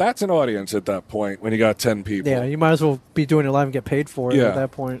crowd. That's an audience at that point when you got 10 people. Yeah, you might as well be doing it live and get paid for it Yeah. at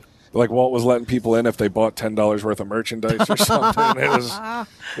that point. Like Walt was letting people in if they bought $10 worth of merchandise or something.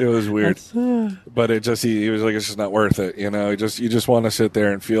 It was weird. But it just he was like, it's just not worth it. You just want to sit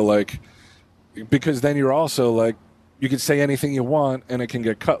there and feel like, because then you're also like, you can say anything you want and it can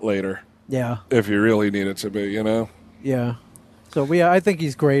get cut later Yeah, if you really need it to be. yeah. So I think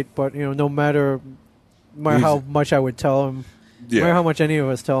he's great, but no matter how much I would tell him, no matter how much any of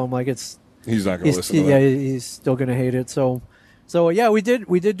us tell him, like he's not going to listen to yeah, that. he's still gonna hate it. So yeah, we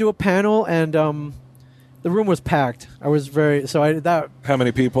did do a panel, and the room was packed. I was How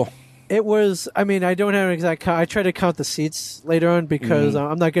many people? It was. I mean, I don't have an exact count. I tried to count the seats later on because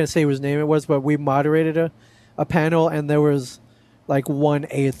I'm not going to say whose name it was, but we moderated a panel, and there was like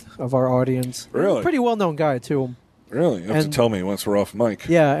 1/8 of our audience. Really? Pretty well known guy too. Really? You have to And- tell me once we're off mic.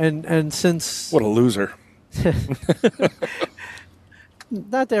 Yeah, and since What a loser.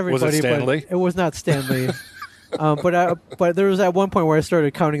 not to everybody, Stanley? but it was not Stanley. But there was at one point where I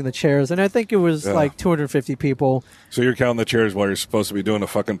started counting the chairs, and I think it was Yeah. like 250 people. So you're counting the chairs while you're supposed to be doing a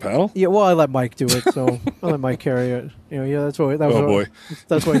fucking panel? Yeah, well, I let Mike do it, so I let Mike carry it. Yeah, that's what. That was Oh, boy.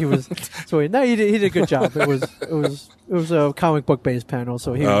 That's what he was. So he did a good job. It was a comic book based panel,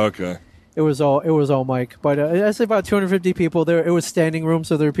 so Oh, okay. it was all Mike. But I say about 250 people there. It was standing room,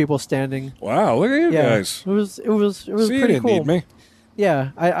 so there were people standing. Wow, look at you Yeah, guys. it was See, you pretty didn't cool. need me. Yeah,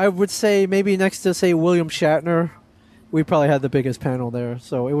 I would say maybe next to say William Shatner, we probably had the biggest panel there.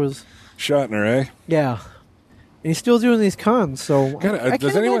 So it was Shatner, eh? yeah. And he's still doing these cons. So I Does can't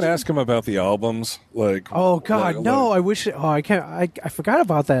anyone imagine- ask him about the albums? Like, Oh God, like- no! I wish. Oh, I can't. I forgot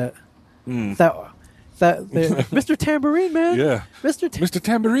about that. Hmm. Mr. Tambourine Man. Yeah. Mr.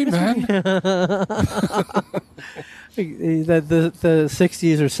 Tambourine Man. The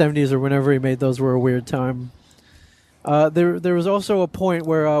 60s or 70s or whenever he made those were a weird time. There was also a point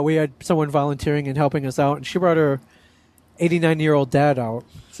where we had someone volunteering and helping us out, and she brought her 89-year-old dad out.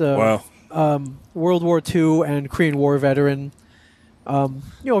 So, Wow. World War II and Korean War veteran. A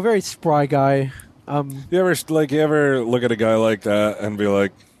very spry guy. You ever look at a guy like that and be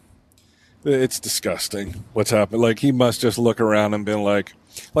like, it's disgusting what's happened? Like, he must just look around and been like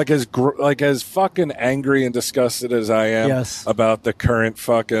as fucking angry and disgusted as I am Yes. about the current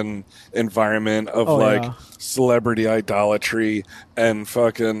fucking environment of Yeah. celebrity idolatry and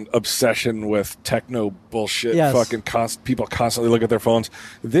fucking obsession with techno bullshit. Yes. Fucking people constantly look at their phones.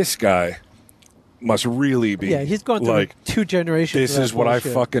 This guy must really be. Yeah, he's gone through like, 2 generations. this of is that what I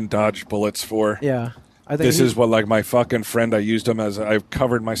bullshit. fucking dodged bullets for. Yeah, I think This is what, like, my fucking friend, I used him as I've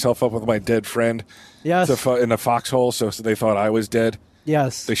covered myself up with my dead friend Yes. in a foxhole, so they thought I was dead.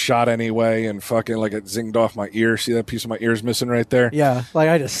 Yes. They shot anyway, and fucking, like, it zinged off my ear. See that piece of my ear's missing right there? Yeah, like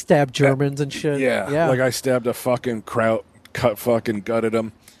I just stabbed Germans and shit. Yeah. Like, I stabbed a fucking kraut, gutted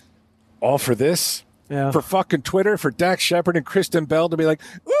him. All for this? Yeah. For fucking Twitter, for Dax Shepard and Kristen Bell to be like,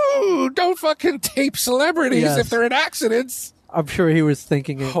 ooh, don't fucking tape celebrities Yes. if they're in accidents. I'm sure he was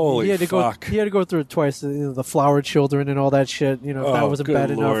thinking it. Holy he had to fuck. He had to go through it twice. The flower children and all that shit. If that Oh, wasn't good bad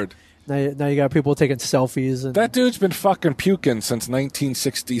Lord. enough. Now you got people taking selfies and That dude's been fucking puking since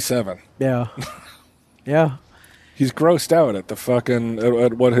 1967. yeah, yeah, He's grossed out at the fucking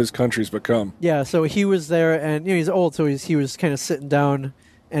at what his country's become. yeah. So he was there, and he's old, so he was kind of sitting down.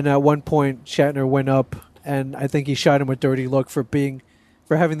 And at one point, Shatner went up, and I think he shot him a dirty look for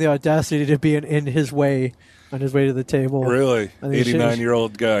having the audacity to be in his way on his way to the table. Really, I think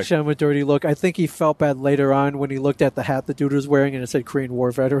 89-year-old guy. Shot him a dirty look. I think he felt bad later on when he looked at the hat the dude was wearing and it said Korean War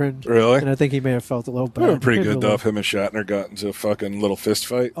veteran. Really? And I think he may have felt a little bad. Would have been pretty Maybe a good little. though if him and Shatner got into a fucking little fist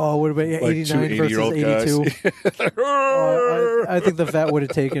fight. Oh, it would have been Like 89 two versus 80-year-old 82. guys. I think the vet would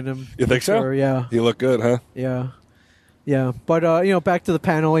have taken him. You think so? Sure, yeah. He looked good, huh? Yeah. Yeah. But, back to the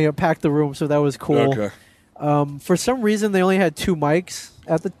panel. Packed the room, so that was cool. Okay. For some reason, they only had 2 mics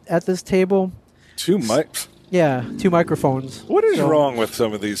at this table. 2 mics. Yeah, 2 microphones. What is So, wrong with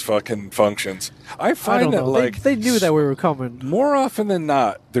some of these fucking functions? I I find don't that know. like They knew that we were coming. more often than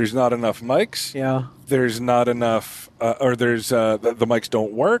not, there's not enough mics. Yeah. There's not enough, or there's the mics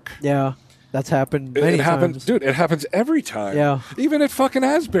don't work. Yeah. That's happened many It happens, times. dude. It happens every time. Yeah. Even at fucking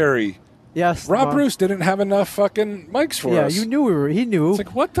Asbury, Yes. Rob Bruce didn't have enough fucking mics for Yeah, us. he knew. It's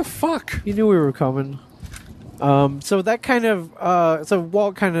like, what the fuck? He knew we were coming. So that kind of so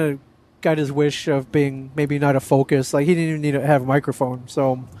Walt kind of got his wish of being maybe not a focus. Like he didn't even need to have a microphone,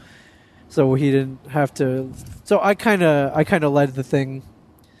 so he didn't have to. So I kind of led the thing.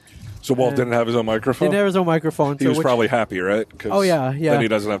 So Walt didn't have his own microphone? Didn't have his own microphone. He was probably happy, right? Oh, yeah. Then he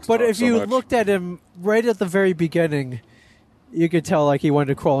doesn't have to But talk if so you much. looked at him right at the very beginning, you could tell like he wanted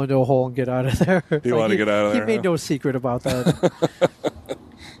to crawl into a hole and get out of there. He wanted to get out of there, He made huh? no secret about that,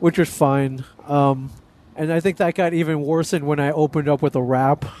 which was fine. And I think that got even worse when I opened up with a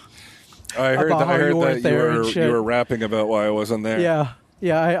rap. I heard about that, how you you weren't there and were shit. you were rapping about why I wasn't there. Yeah.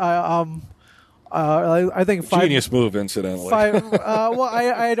 I think Genius move, incidentally. Well,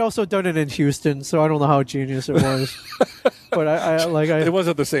 I had also done it in Houston, so I don't know how genius it was. But It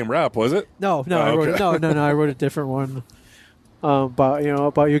wasn't the same rap, was it? No, Oh, I wrote okay. I wrote a different one. About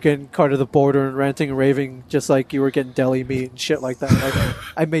you getting cut to the border and ranting and raving, just like you were getting deli meat and shit like that. Like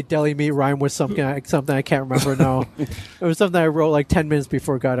I made deli meat rhyme with something I can't remember now. It was something I wrote like 10 minutes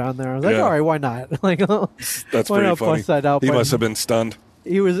before I got on there. I was like, Yeah. all right, why not? Like, That's why pretty not funny. bust that out? He But must have been stunned.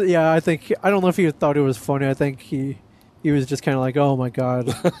 He was, yeah. I don't know if he thought it was funny. I think he was just kind of like, oh my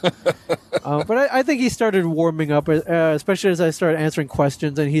god. But I think he started warming up, especially as I started answering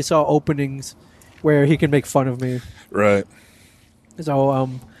questions and he saw openings where he could make fun of me. Right. So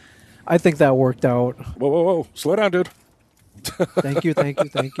I think that worked out. Whoa. Slow down, dude. Thank you.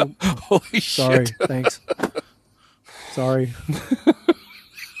 Holy Sorry. shit. Thanks. Sorry.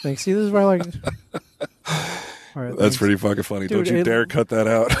 Thanks. See, this is where I like. All right. That's thanks. pretty fucking funny. Dude, Don't you dare cut that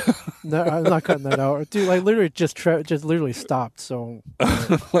out. No, I'm not cutting that out, dude. I literally just literally stopped. So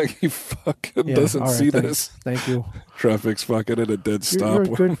Like he fucking yeah, doesn't all right, see thanks. this. Thank you. Traffic's fucking at a dead stop.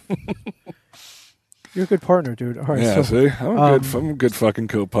 You're good. You're a good partner, dude. All right. Yeah, so, see, I'm a good fucking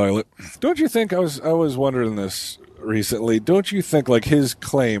co-pilot. Don't you think? I was wondering this recently. Don't you think like his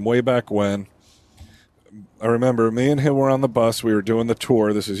claim way back when? I remember me and him were on the bus. We were doing the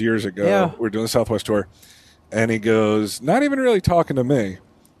tour. This is years ago. Yeah. We were doing the Southwest tour, and he goes, not even really talking to me.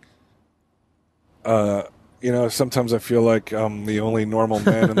 Sometimes I feel like I'm the only normal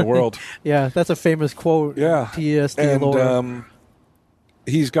man in the world. Yeah, that's a famous quote. Yeah. TSD And lore.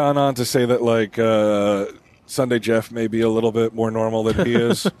 he's gone on to say that like Sunday Jeff may be a little bit more normal than he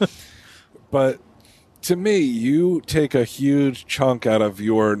is. But to me, you take a huge chunk out of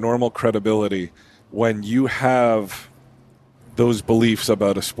your normal credibility when you have those beliefs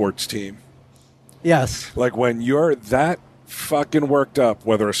about a sports team. Yes. Like when you're that fucking worked up,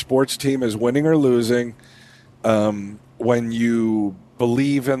 whether a sports team is winning or losing, when you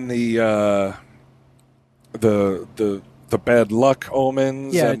believe in the bad luck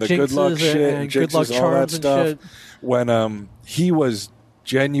omens Yeah, and the good luck jinxes shit, and good luck jinxes and all that charms and stuff. shit. When he was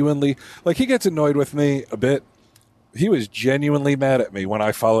genuinely like he gets annoyed with me a bit. He was genuinely mad at me when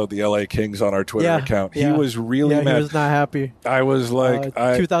I followed the LA Kings on our Twitter account. He was really mad. He was not happy. I was like,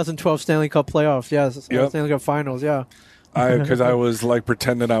 2012 Stanley Cup playoffs. Yes. Yep. Stanley Cup finals. Yeah. because I was like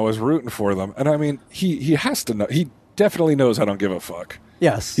pretending I was rooting for them. And I mean, he has to know. He definitely knows I don't give a fuck.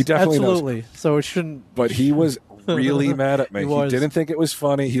 Yes. He definitely knows. absolutely. So it shouldn't. But he was really mad at me. He He was. didn't think it was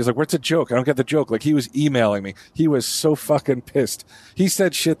funny. He was like, "What's a joke? I don't get the joke." Like he was emailing me. He was so fucking pissed. He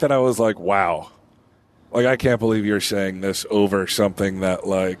said shit that I was like, "Wow." Like, I can't believe you're saying this over something that,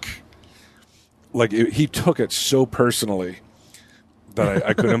 he took it so personally that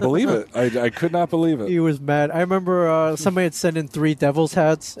I couldn't believe it. I could not believe it. He was mad. I remember somebody had sent in 3 Devils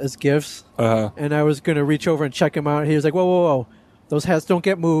hats as gifts, and I was going to reach over and check him out. He was like, whoa. Those hats don't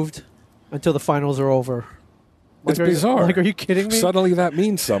get moved until the finals are over. It's bizarre. Are you kidding me? Suddenly that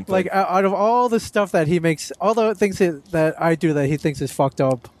means something. Like, out of all the stuff that he makes, all the things that I do that he thinks is fucked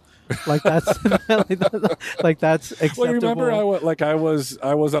up, like that's like that's acceptable. well, you remember I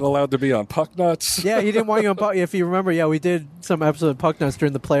wasn't allowed to be on Puck Nuts. Yeah, he didn't want you on Puck. If you remember, yeah, we did some episode of Puck Nuts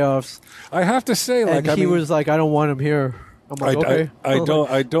during the playoffs. I have to say, And he was like, "I don't want him here." I'm like, "Okay."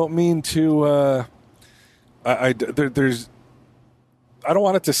 I don't mean to. There's. I don't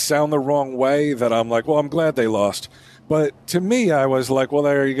want it to sound the wrong way that I'm like, well, I'm glad they lost. But to me, I was like, well,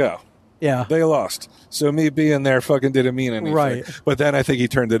 there you go. Yeah. They lost. So me being there fucking didn't mean anything. Right. But then I think he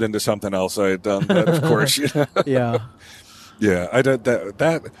turned it into something else I had done. But of course, Yeah. Yeah, I did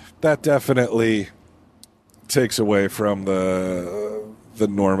that definitely takes away from the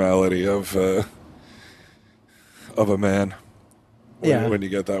normality of a man. When you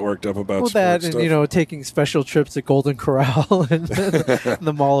get that worked up about sports that stuff. and taking special trips to Golden Corral and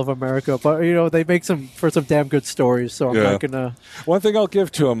the Mall of America, but they make some damn good stories. So I'm not gonna. One thing I'll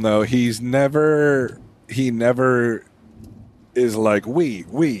give to him though, he never is like we.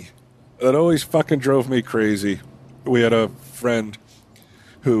 It always fucking drove me crazy. We had a friend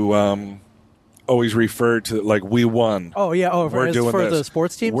who always referred to like we won. Oh yeah. Oh, We're as doing for this. the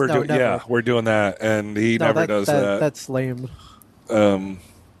sports teams. We're No, doing never. we're doing that, and he No, never does that. That's lame.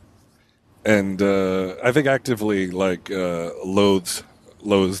 And I think actively like loathes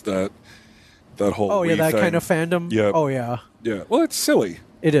that whole. Oh yeah, we that thing. kind of fandom. Yep. Oh yeah, Yeah. Well, it's silly.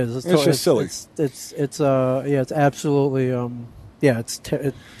 it is. It's just silly. It's yeah, it's absolutely yeah,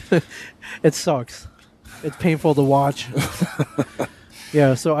 it sucks. It's painful to watch.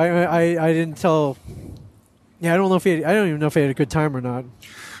 Yeah, so I didn't tell. Yeah, I don't even know if he had a good time or not.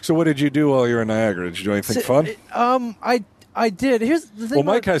 So what did you do while you were in Niagara? Did you do anything fun? I did. Here's the thing. Well,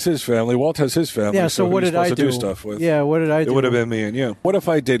 Mike has his family. Walt has his family. Yeah. So who what he's did I supposed do? to do stuff with? Yeah. What did I do? It would have been me and you. What if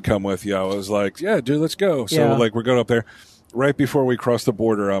I did come with you? I was like, yeah, dude, let's go. So Yeah. like we're going up there. Right before we crossed the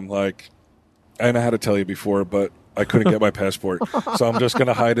border, I'm like, I know how to tell you before, but I couldn't get my passport. So I'm just going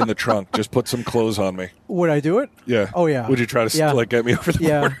to hide in the trunk. Just put some clothes on me. Would I do it? Yeah. Oh, yeah. Would you try to Yeah. like get me over the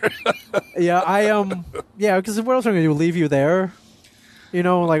Yeah. border? Yeah. Yeah. Because what else am I going to do? Leave you there? You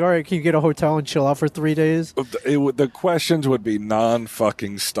know, like, all right, can you get a hotel and chill out for 3 days? The questions would be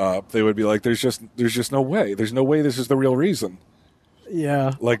non-fucking stop. They would be like, there's just no way. There's no way this is the real reason.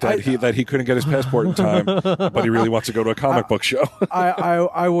 Yeah. Like that he couldn't get his passport in time, but he really wants to go to a comic book show.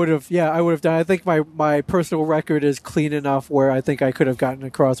 I would have. Yeah, I would have done. I think my personal record is clean enough where I think I could have gotten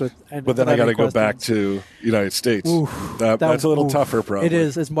across with. And But then I without got to any go back questions. to United States. Oof. That's a little oof. tougher, probably. It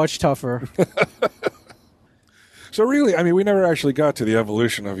is. It's much tougher. So really, I mean, we never actually got to the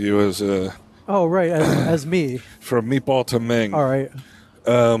evolution of you as Oh right, as me. from meatball to Ming. All right.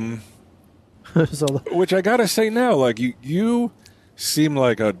 So Which I gotta say now, like you seem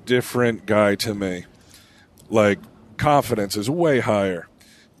like a different guy to me. Like confidence is way higher.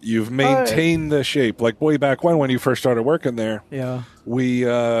 You've maintained the shape. Like way back when you first started working there, yeah. we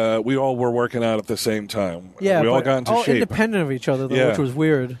all were working out at the same time. Yeah, we all but got into all shape. independent of each other, though, Yeah. which was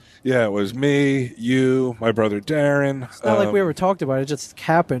weird. Yeah, it was me, you, my brother Darren. It's not like we ever talked about it; it just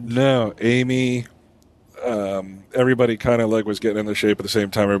happened. No, Amy. Everybody kind of like was getting into shape at the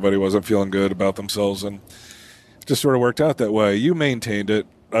same time. Everybody wasn't feeling good about themselves, and it just sort of worked out that way. You maintained it.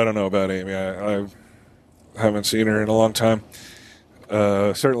 I don't know about Amy. I haven't seen her in a long time.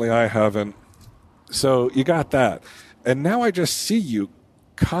 Certainly, I haven't. So you got that, and now I just see you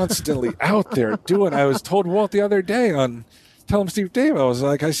constantly out there doing. I was told Walt the other day on Tell Him Steve Dave. I was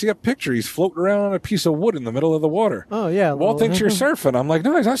like, I see a picture. He's floating around on a piece of wood in the middle of the water. Oh yeah. Walt thinks you're surfing. I'm like,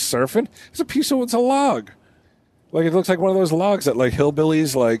 no, he's not surfing. It's a piece of it's a log. Like it looks like one of those logs that like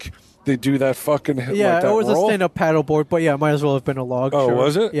hillbillies like they do that fucking Yeah, like that it was roll. a stand-up paddleboard, but yeah, it might as well have been a log. Oh, sure.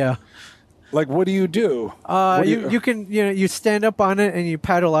 was it? Yeah. Like what do you do? What do You can you stand up on it and you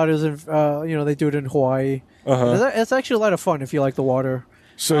paddle out as if they do it in Hawaii. It's actually a lot of fun if you like the water.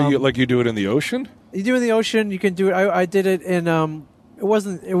 So you do it in the ocean? You do it in the ocean. You can do it. I did it in it was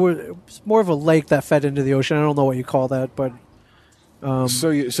more of a lake that fed into the ocean. I don't know what you call that, but So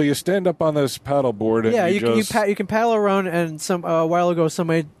you stand up on this paddleboard and yeah, you you can paddle around. And a while ago,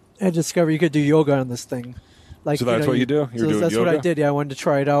 somebody had discovered you could do yoga on this thing. Like, So that's what you do? You're doing that's what I yoga? did. Yeah, I wanted to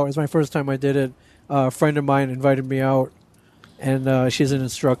try it out. It was my first time I did it. A friend of mine invited me out, and she's an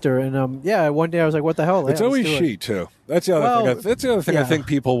instructor. And yeah, one day I was like, "What the hell?" It's Yeah, always let's do it. she too. That's the other Well, thing. That's the other thing I yeah. think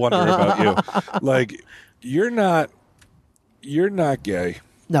people wonder about you. Like you're not gay.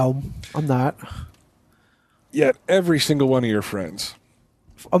 No, I'm not. Yet every single one of your friends,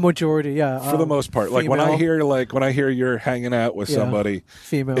 A majority, yeah. for the most part, like when I hear you're hanging out with Yeah. somebody,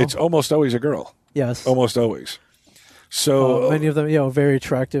 female, it's almost always a girl. yes. Almost always. So Many of them, very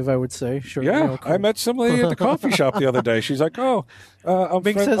attractive, I would say. Sure. yeah, I met somebody at the coffee shop the other day. She's like, "Oh, I'm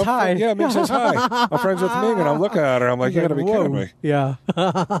Ming says hi." Yeah, Ming says hi. I'm friends with Ming, and I'm looking at her. I'm like, "You got to be kidding me." Yeah.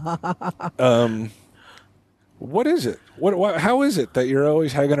 What is it? How is it that you're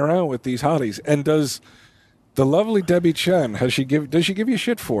always hanging around with these hotties? And does the lovely Debbie Chen does she give you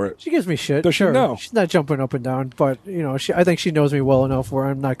shit for it? She gives me shit. Does she sure. know? She's not jumping up and down, but I think she knows me well enough where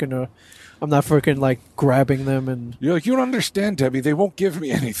I'm not freaking like grabbing them and. You're like, you don't understand, Debbie. They won't give me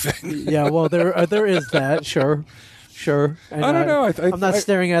anything. Yeah, well, there is that. Sure. And I don't know. I'm not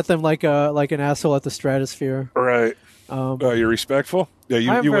staring at them like an asshole at the stratosphere. Right. You're respectful. Yeah,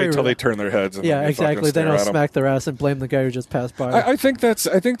 I'm you very wait till they turn their heads. And Yeah, then you fucking exactly. Then stare I'll at 'em. smack their ass and blame the guy who just passed by. I think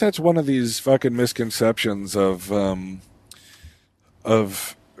that's one of these fucking misconceptions of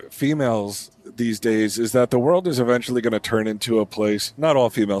females these days is that the world is eventually going to turn into a place. Not all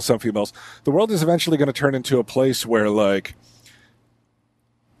females, some females. The world is eventually going to turn into a place where like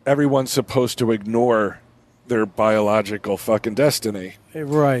everyone's supposed to ignore their biological fucking destiny.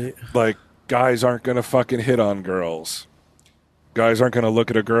 Right. Like guys aren't going to fucking hit on girls. Guys aren't going to look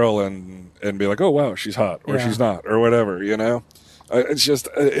at a girl and be like, "Oh wow, she's hot," or Yeah. "She's not," or whatever, It's just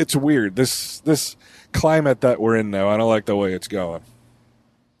it's weird. This climate that we're in now, I don't like the way it's going.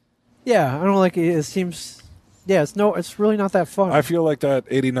 Yeah, I don't like it. It seems. Yeah, it's really not that fun. I feel like that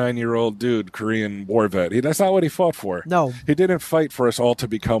 89-year-old dude, Korean war vet. That's not what he fought for. No. He didn't fight for us all to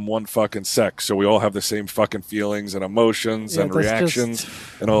become one fucking sex, so we all have the same fucking feelings and emotions and that's reactions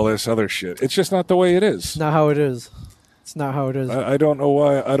and all this other shit. It's just not the way it is. Not how it is. It's not how it is. I don't know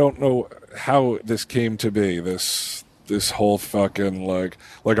why. I don't know how this came to be. This whole fucking like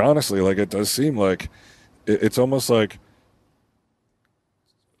honestly, like it does seem like it's almost like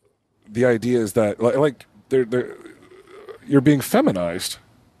the idea is that like they're you're being feminized,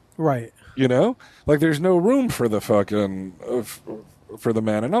 Right. you know, like there's no room for the fucking for the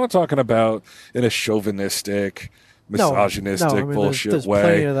man, and I'm not talking about in a chauvinistic, misogynistic I mean, bullshit there's way,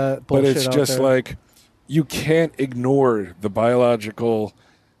 plenty of that but bullshit it's out just there. like you can't ignore the biological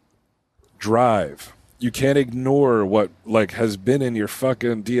drive. You can't ignore what like has been in your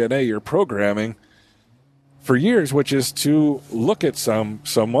fucking DNA, your programming for years, which is to look at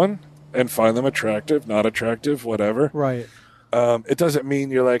someone and find them attractive, not attractive, whatever. Right. It doesn't mean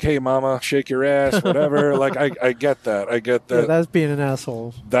you're like, hey, mama, shake your ass, whatever. Like, I get that. I get that. Yeah, that's being an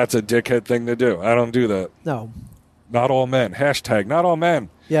asshole. That's a dickhead thing to do. I don't do that. No. Not all men. Hashtag not all men.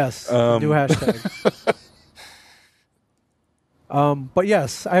 Yes. New hashtag. But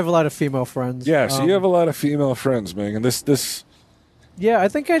yes, I have a lot of female friends. Yeah, so you have a lot of female friends, man. And this Yeah, I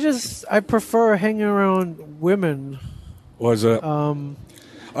think I prefer hanging around women. was a...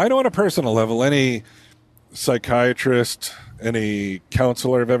 I know on a personal level, any psychiatrist, any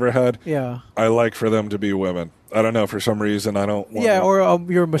counselor I've ever had, Yeah. I like for them to be women. I don't know, for some reason, I don't want Yeah, or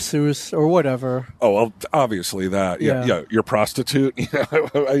you're a masseuse or whatever. Oh, well, obviously that. Yeah, Yeah. you're prostitute.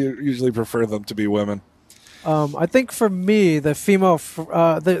 I usually prefer them to be women. I think for me, the female,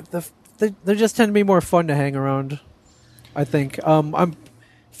 they just tend to be more fun to hang around. I think I'm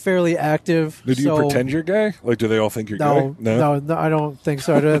fairly active. Do you so pretend you're gay? Like, do they all think you're no, gay? no, I don't think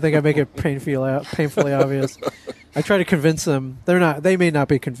so. I think I make it painfully obvious. I try to convince them. They may not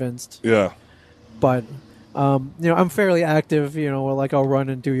be convinced, Yeah. but I'm fairly active. Like I'll run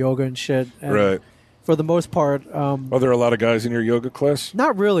and do yoga and shit. And Right. For the most part, Are there a lot of guys in your yoga class?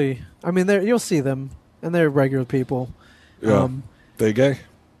 not really. I mean, you'll see them, and they're regular people. Yeah. They gay?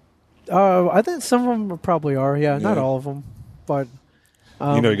 I think some of them probably are. Yeah, not Yeah. all of them, but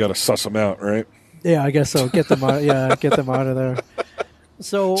you got to suss them out, right? yeah, I guess so. Get them out. Yeah, get them out of there.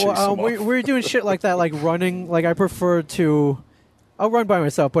 So Chase them off. we're doing shit like that, like running. Like I'll run by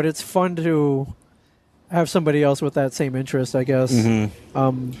myself, but it's fun to have somebody else with that same interest, I guess.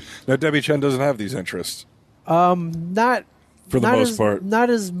 Mm-hmm. Now, Debbie Chen doesn't have these interests Not for the most part. not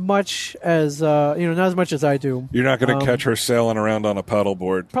as much as not as much as I do. You're not going to catch her sailing around on a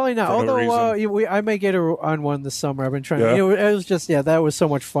paddleboard. Probably not. for no Although reason. I may get her on one this summer. I've been trying. Yeah? It was just that was so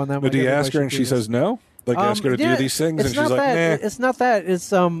much fun. That But do you everybody ask her should and do she this. says no? Like, ask her to do these things and she's like, that. nah. It's not that.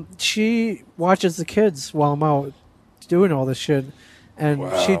 It's she watches the kids while I'm out doing all this shit, and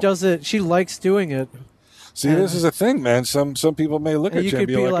Wow. she does it. She likes doing it. See, this is a thing, man. Some people may look And at you you and could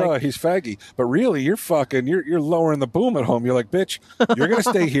be be like, like- "Oh, he's faggy," but really, you're lowering the boom at home. You're like, "Bitch, you're gonna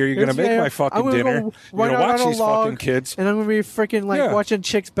stay here. You're gonna make my fucking I'm gonna dinner. go You're run gonna out watch on a these log, fucking kids. and I'm gonna be freaking Yeah. watching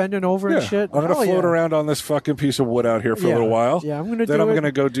chicks bending over Yeah, and shit. I'm gonna Hell float yeah. around on this fucking piece of wood out here for a Yeah. little while. Yeah, I'm gonna Then do I'm it.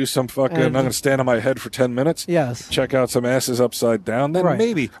 gonna go do some fucking. And- I'm gonna stand on my head for 10 minutes. Yes. Check out some asses upside down. Then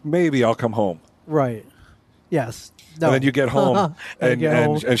Right. maybe I'll come home. Right. Yes. No. And then you get home and get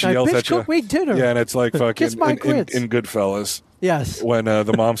home. she Like, yells "Bitch, at you. cook me dinner." Yeah, and it's like fucking Kiss my in grits. Goodfellas. Yes. When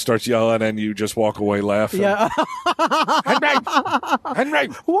the mom starts yelling and you just walk away laughing. Yeah. Henry!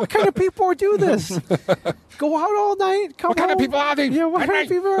 What kind of people do this? Go out all night. Come What kind of home? people are these? Yeah, what kind Henry? of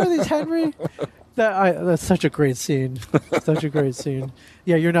people are these, Henry? That's such a great scene. Such a great scene.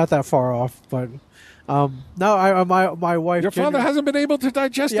 Yeah, you're not that far off, but no, my wife. Your father hasn't been able to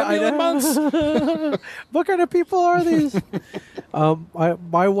digest a meal in months. What kind of people are these?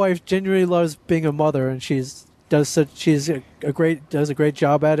 My wife genuinely loves being a mother, and does a great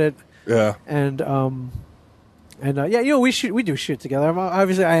job at it. Yeah. And yeah, we do shit together.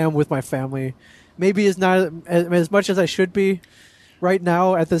 Obviously, I am with my family. Maybe it's not as much as I should be right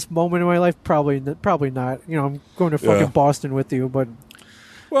now at this moment in my life. Probably not. I'm going to fucking Yeah. Boston with you, but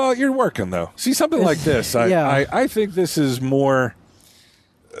Well, you're working though. See, something like this. Yeah. I think this is more.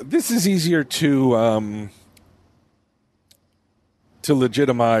 This is easier to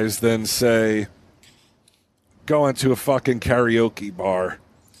legitimize than, say, going to a fucking karaoke bar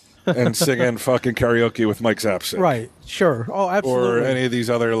and singing fucking karaoke with Mike Zapsik. right, sure. Oh, absolutely. Or any of these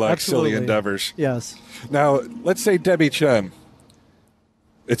other like Absolutely. silly endeavors. Yes. Now, let's say Debbie Chen.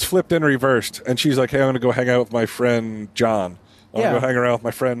 It's flipped and reversed, and she's like, "Hey, I'm going to go hang out with my friend John." I'll Yeah. go hang around with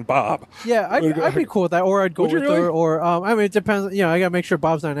my friend Bob. Yeah, I'd be cool with that, or I'd go Would you with really? her, or I mean, it depends. I gotta make sure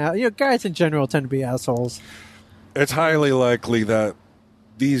Bob's not an guys in general tend to be assholes. It's highly likely that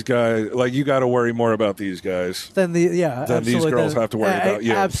these guys, like, you got to worry more about these guys. Then these Absolutely. Girls have to worry about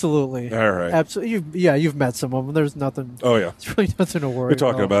you. Absolutely. All right. Absolutely. You've met some of them. There's nothing. Oh, yeah. It's really nothing to worry. We're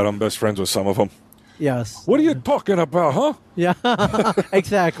talking about I'm best friends with some of them. Yes. What are you talking about, huh? Yeah.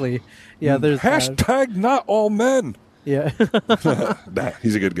 Exactly. Yeah. There's that. Hashtag not all men. Yeah. Nah,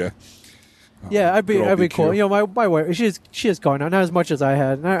 he's a good guy. Yeah. I'd be Good old cool. BQ. My wife. She has gone out, not as much as I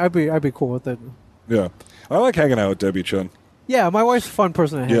had. I'd be cool with it. Yeah. I like hanging out with Debbie Chun. Yeah. My wife's a fun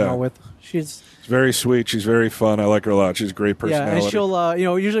person to hang Yeah. out with. She's very sweet. She's very fun. I like her a lot. She's a great personality. Yeah, and she'll,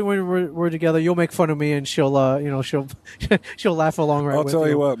 usually when we're together, you'll make fun of me, and she'll she'll laugh along right I'll with tell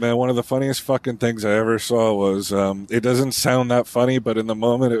you what, man. One of the funniest fucking things I ever saw was, it doesn't sound that funny, but in the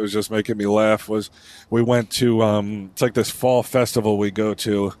moment, it was just making me laugh. Was we went to, it's like this fall festival we go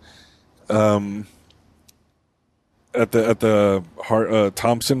to, at the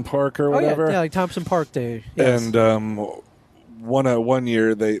Thompson Park or whatever. Yeah, like Thompson Park Day. Yes. And one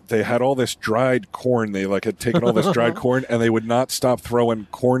year they had all this dried corn. They like had taken all this dried corn, and they would not stop throwing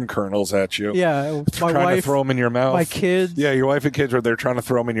corn kernels at you. Yeah, my trying wife, to throw them in your mouth. my kids. Yeah, your wife and kids were there trying to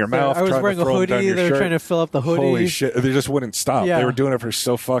throw them in your mouth. I was trying wearing to a throw them down hoodie. your They were shirt. trying to fill up the hoodie. Holy shit! They just wouldn't stop. Yeah. They were doing it for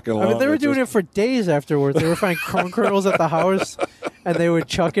so fucking long. I mean, they were doing it for days afterwards. They were finding corn kernels at the house, and they would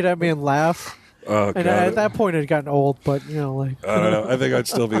chuck it at me and laugh. Oh, And God. at that point, it had gotten old. But I don't know. I think I'd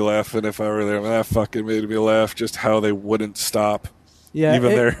still be laughing if I were there. I mean, that fucking made me laugh. Just how they wouldn't stop. yeah, Even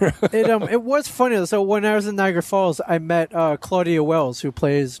there. it was funny. So when I was in Niagara Falls, I met Claudia Wells, who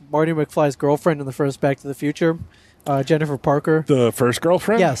plays Marty McFly's girlfriend in the first Back to the Future, Jennifer Parker. The first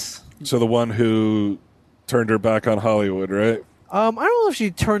girlfriend. Yes. So the one who turned her back on Hollywood, right? I don't know if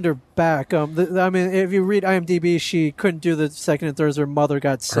she turned her back. I mean, if you read IMDb, she couldn't do the second and third. Her mother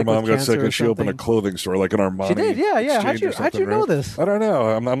got sick. Her mom with got cancer sick, or and she opened a something. clothing store, like an Armani. She did, yeah. Exchange or How'd you something, know right? this? I don't know.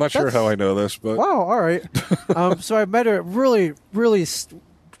 I'm not sure how I know this, but Wow, all right. So I met her, really, really,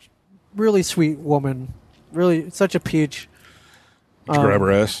 really sweet woman. Really, such a peach. did you grab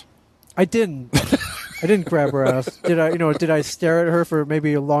her ass. I didn't. I didn't grab her ass. Did I? Did I stare at her for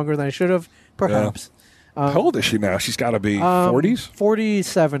maybe longer than I should have? Perhaps. How old is she now? She's got to be 40s.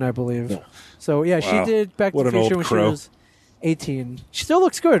 47, I believe. So yeah, Wow. she did Back What to the an Future old when crow. she was 18. She still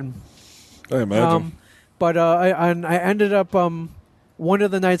looks good. I imagine. But I ended up one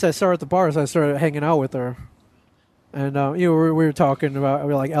of the nights I saw her at the bars, I started hanging out with her, and we were talking about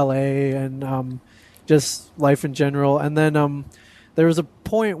like L.A. and just life in general, and then there was a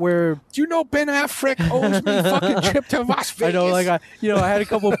point where Do you know Ben Affleck owes me fucking trip to Las Vegas? I know, like I had a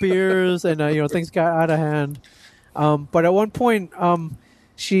couple beers, and things got out of hand. But at one point,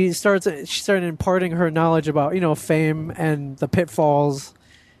 she started imparting her knowledge about fame and the pitfalls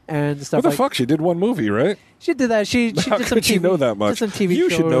and stuff. What the like, fuck? She did one movie, right? She did that. She How did some could you TV know that much? Did some TV You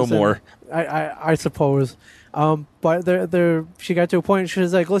should know shows and- more. I suppose. But there, she got to a point. She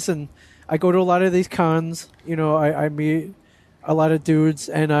was like, "Listen, I go to a lot of these cons. I meet a lot of dudes,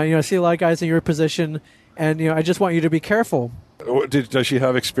 and I see a lot of guys in your position, and I just want you to be careful." Does she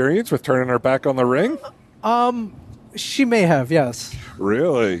have experience with turning her back on the ring? She may have, yes.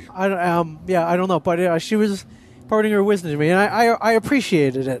 Really? I don't know, but she was imparting her wisdom to me, and I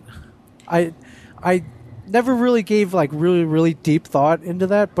appreciated it. I never really gave like really really deep thought into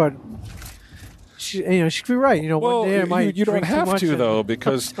that, but she could be right. Well, one day I might you don't drink too have much to and- though,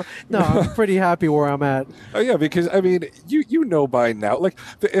 because No, I'm pretty happy where I'm at. oh yeah, because I mean, you know by now, like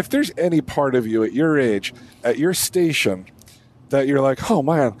if there's any part of you at your age, at your station, that you're like, oh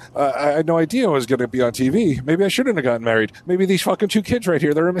man, I had no idea I was going to be on TV. Maybe I shouldn't have gotten married. Maybe these fucking two kids right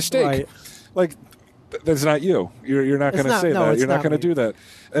here, they're a mistake. Right. Like that's not you. You're not It's going to not- say no, that. it's You're not not going to me. do that.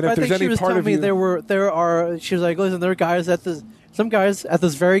 And But I if there's think she any was part telling of me you, there are. She was like, listen, there are guys some guys at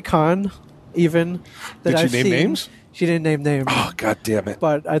this very con, even that Did she I've name seen. names? She didn't name names. oh god damn it.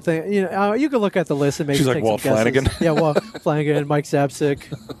 But I think you can look at the list and maybe She's like take Walt some guesses. Flanagan. Yeah, Walt Flanagan, Mike Zapsik.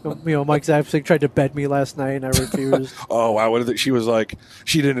 Mike Zapsik tried to bed me last night, and I refused. Oh wow! What is it? She was like,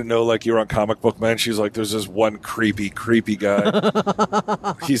 she didn't know like you were on Comic Book Man. She's like, there's this one creepy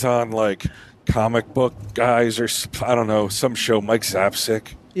guy. He's on like Comic Book Guys or I don't know some show. Mike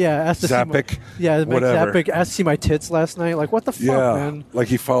Zapsik. Yeah, asked to see my, Zappic, yeah, Mike whatever. Zapsik asked to see my tits last night. Like, what the fuck, Yeah, man? like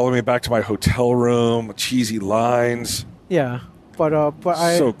he followed me back to my hotel room. Cheesy lines. Yeah, but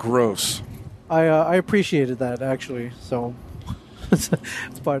I So gross. I appreciated that actually. So,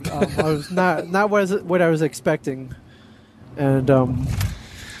 but I was not what I was expecting, and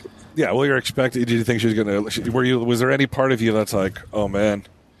Yeah. Well, you're expecting. Did you think she was gonna? Was there any part of you that's like, oh man,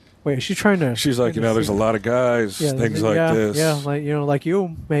 Wait, is she trying to? She's like, there's a lot of guys, things like this. Yeah, like like you,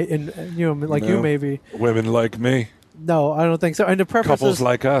 like you maybe. Women like me. No, I don't think so. And the preface Couples is,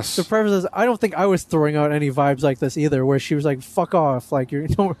 like us. the preface is, I don't think I was throwing out any vibes like this either. Where she was like, "Fuck off!" Like you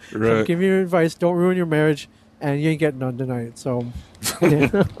don't Right. give you advice, don't ruin your marriage, and you ain't getting none tonight. So,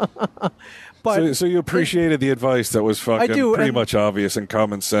 yeah. But so you appreciated the advice that was fucking do, pretty and- much obvious and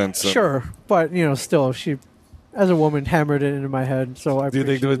common sense. sure, but still, she, as a woman, hammered it into my head. So I Do you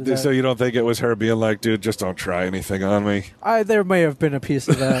think appreciated that. so? You don't think it was her being like, "Dude, just don't try anything on me"? There may have been a piece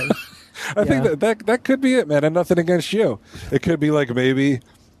of that. I think that could be it, man. And nothing against you. It could be like maybe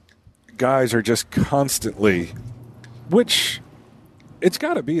guys are just constantly, which it's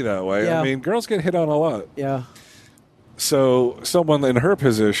got to be that way. Yeah. I mean, girls get hit on a lot. Yeah. So someone in her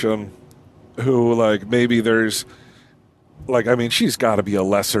position who like maybe there's like, I mean, she's got to be a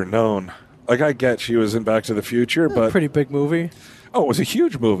lesser known. Like I get she was in Back to the Future, but Pretty big movie. oh, it was a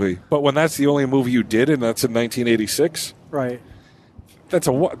huge movie. But when that's the only movie you did, and that's in 1986. Right. That's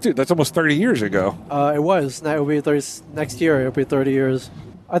dude. That's almost 30 years ago. It was. Now it will be 30, next year. It'll be 30 years.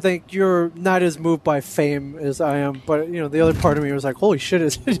 I think you're not as moved by fame as I am, but the other part of me was like, "Holy shit!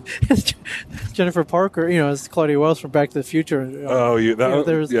 It's Jennifer Parker. It's Claudia Wells from Back to the Future." Oh, yeah.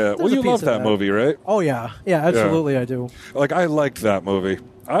 there's Well, a you piece love of that movie, right? Oh yeah, absolutely, I do. Like I liked that movie.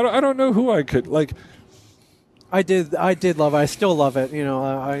 I don't know who I could like. I did love it. I still love it.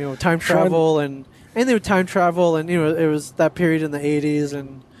 Time travel and they would time travel, and it was that period in the 80s,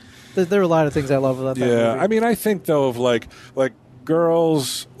 and there were a lot of things I love about that Yeah, movie. I mean, I think though of like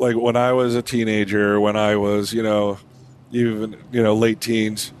girls, like when I was a teenager, when I was even late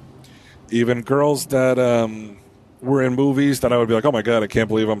teens, even girls that were in movies that I would be like, oh my god, I can't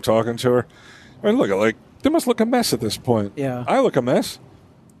believe I'm talking to her. I mean, look at like they must look a mess at this point. Yeah. I look a mess.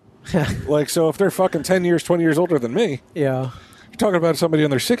 Like so, if they're fucking 10 years, 20 years older than me, Yeah. you're talking about somebody in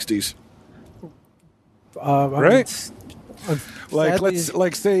their 60s. Right? Like sadly-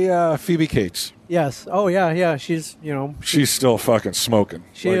 let's say Phoebe Cates. Yes. Oh yeah. She's She's still fucking smoking.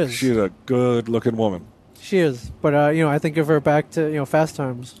 She Like, is. She's a good looking woman. she is, but I think of her back to Fast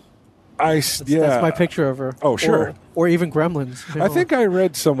Times. That's That's my picture of her. Oh, sure. Or even Gremlins. I think I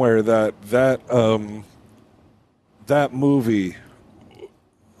read somewhere that movie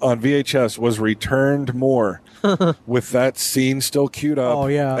on VHS was returned more with that scene still queued up. Oh,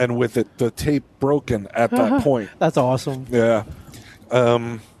 yeah. And with the tape broken at that point. That's awesome. Yeah.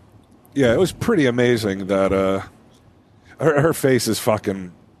 Yeah, it was pretty amazing that her face is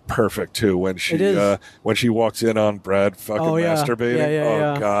fucking perfect too when she walks in on Brad fucking Oh, yeah. masturbating.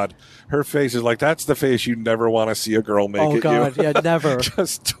 Yeah. God. Her face is like that's the face you never want to see a girl make Oh at God, you. yeah, never.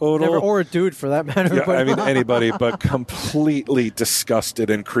 Just total Never, or a dude for that matter. yeah, but I mean anybody but completely disgusted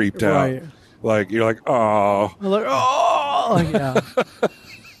and creeped out. Right. Like you're like, oh, I'm like, oh, yeah.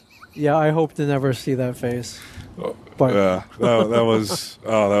 Yeah, I hope to never see that face. But yeah, that was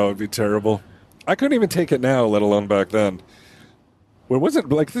that would be terrible. I couldn't even take it now, let alone back then. Well, was it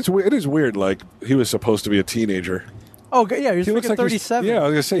like this? It is weird. Like he was supposed to be a teenager. oh yeah, he's He looks freaking like 37. Yeah, I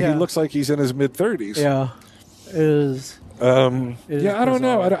was gonna say Yeah. he looks like he's in his mid-30s. Yeah, it is. Yeah, I don't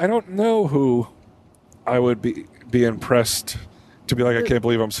know. bizarre. I don't know who I would be impressed to be like. I can't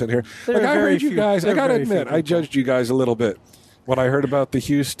believe I'm sitting here. there Like are I very heard you few- guys. I there are gotta very few admit, I people. judged you guys a little bit when I heard about the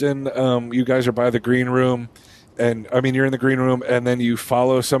Houston. You guys are by the green room, and I mean you're in the green room, and then you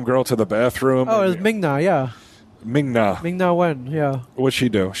follow some girl to the bathroom. Oh, and it's Ming-Na. Yeah, Ming-Na. Ming-Na Wen. Yeah, What'd she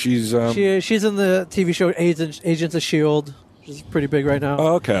do? She's she's in the TV show Agents of Shield, which is pretty big right now.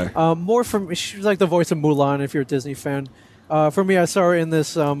 oh, okay. More from she's like the voice of Mulan if you're a Disney fan. For me, I saw her in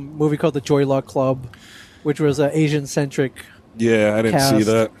this movie called The Joy Luck Club, which was Asian centric, Yeah, I didn't see cast.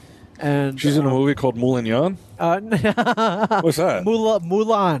 that. and She's in a movie called Mulan Yan. What's that?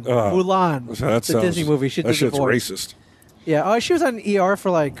 Mulan. Oh. Mulan. That It's a sounds- Disney movie. She that did the shit's voice. racist. Yeah, she was on ER for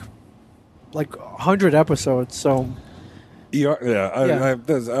like 100 episodes. So Yeah, Yeah.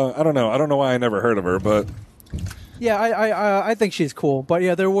 I don't know. I don't know why I never heard of her, but yeah, I think she's cool. But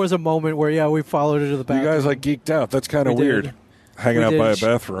yeah, there was a moment where we followed her to the you bathroom. guys like geeked out. That's kind of We did. weird. Hanging We out did. by a She-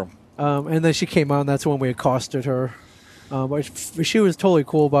 bathroom. and then she came out, and that's when we accosted her. But she was totally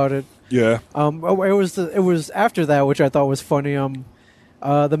cool about it. Yeah. It was after that, which I thought was funny.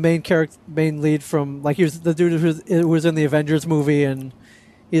 The main lead from he was the dude who was in the Avengers movie, and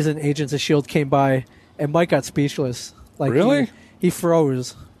he's in Agents of Shield. Came by, and Mike got speechless. Like Really? he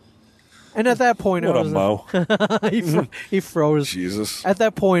froze. And at that point, What I a was mo. he froze. Jesus. At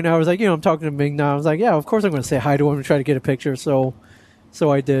that point, I was like, I'm talking to Ming now. I was like, yeah, of course I'm going to say hi to him and try to get a picture. So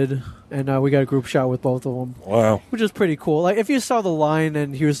I did, and we got a group shot with both of them, Wow. which is pretty cool. Like if you saw the line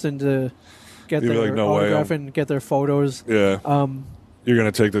in Houston to get You'd be their like, no way, autograph and get their photos, Yeah. You're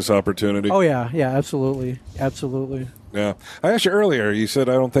going to take this opportunity. Oh yeah, yeah, absolutely, absolutely. Yeah. I asked you earlier. You said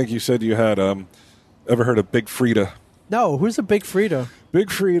I don't think you said you had ever heard of Big Frida. No, who's a Big Frida?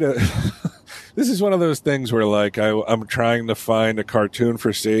 Big Frida. This is one of those things where, like, I'm trying to find a cartoon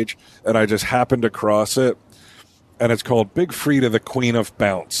for stage, and I just happened across it, and it's called Big Frida, the Queen of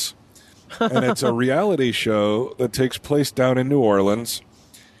Bounce. And it's a reality show that takes place down in New Orleans.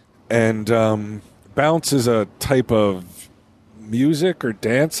 And bounce is a type of music or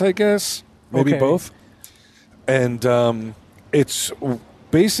dance, I guess. Maybe Okay. both. And it's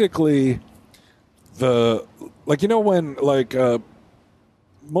basically like, you know, when, like,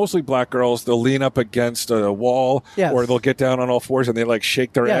 mostly black girls, they'll lean up against a wall, Yes. or they'll get down on all fours and they, like,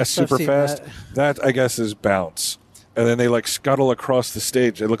 shake their Yes, ass I've super seen fast. that. That, I guess, is bounce. And then they, like, scuttle across the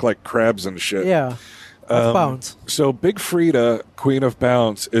stage. They look like crabs and shit. Yeah, that's Bounce. So Big Frida, Queen of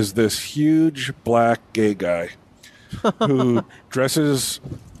Bounce, is this huge black gay guy who dresses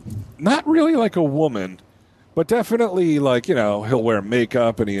not really like a woman, but definitely, like, you know, he'll wear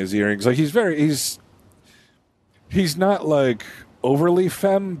makeup and he has earrings. Like, he's not, like, overly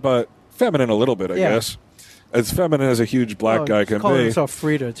but feminine a little bit, I Yeah. guess. As feminine as a huge black guy can calling be. himself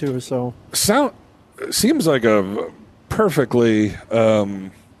Frida too. So Seems like a perfectly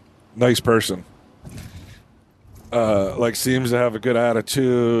nice person. Like, seems to have a good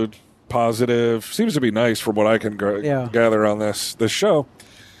attitude, positive. Seems to be nice from what I can gather on this show.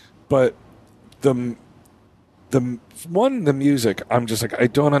 But the music, I'm just like, I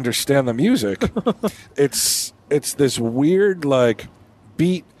don't understand the music. It's this weird, like,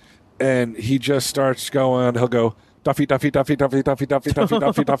 beat, and he just starts going. He'll go Duffy, Duffy, Duffy, Duffy, Duffy, Duffy, Duffy,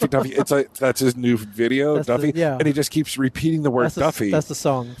 Duffy, Duffy, Duffy. It's like, that's his new video, That's Duffy. yeah. And he just keeps repeating the word Duffy. That's the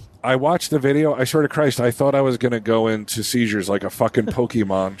song. I watched the video. I swear to Christ, I thought I was going to go into seizures like a fucking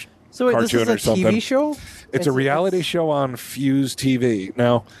Pokemon So wait, this cartoon is a or something. TV show? It's a reality show on Fuse TV.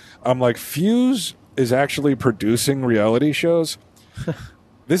 Now, I'm like, Fuse is actually producing reality shows.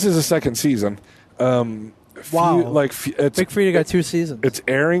 This is the second season. Wow. It's Big Frida got 2 seasons. It's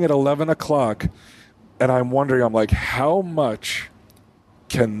airing at 11 o'clock, and I'm wondering, I'm like, how much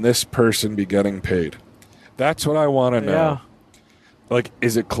can this person be getting paid? That's what I want to know. Yeah. Like,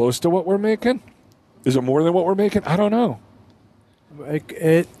 is it close to what we're making? Is it more than what we're making? I don't know.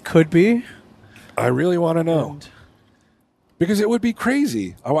 It could be. I really want to know. And Because it would be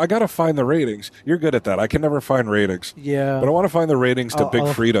crazy. I got to find the ratings. You're good at that. I can never find ratings. yeah. But I want to find the ratings to Big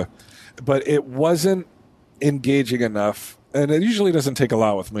I'll- Frida. But it wasn't engaging enough. And it usually doesn't take a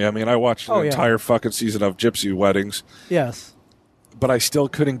lot with me. I mean, I watched an Oh, yeah. entire fucking season of Gypsy Weddings. Yes. But I still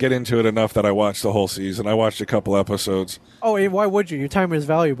couldn't get into it enough that I watched the whole season. I watched a couple episodes. Oh, and why would you? Your time is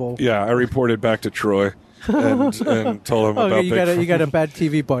valuable. Yeah, I reported back to Troy and told him Oh, about you Big got you got a bad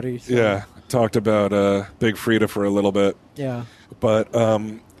TV buddy. So. Yeah, talked about Big Frida for a little bit. Yeah. But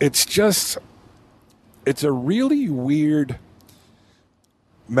it's a really weird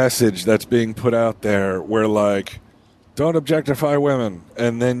message that's being put out there where, like, don't objectify women.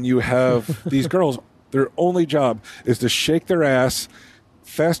 And then you have these girls, their only job is to shake their ass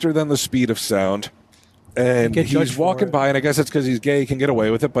faster than the speed of sound. And get judged he's for walking it. by, and I guess it's because he's gay, he can get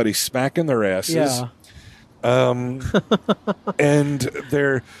away with it, but he's smacking their asses. Yeah. And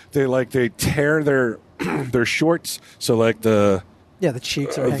they tear their shorts, so like the Yeah, the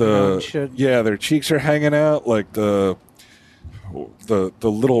cheeks are hanging out and shit. their cheeks are hanging out, like the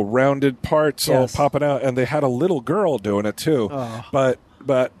little rounded parts all Yes. popping out, and they had a little girl doing it too. Oh. But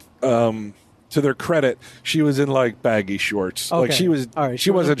to their credit, she was in, like, baggy shorts. Like, Okay. she was All right, she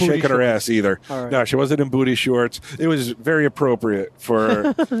she wasn't wasn't booty shaking her shorts. ass either. All right. No, she wasn't in booty shorts. It was very appropriate for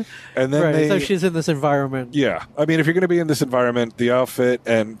her. And then Right. they So she's in this environment. yeah, I mean, if you're going to be in this environment, the outfit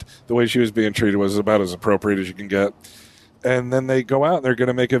and the way she was being treated was about as appropriate as you can get. And then they go out and they're going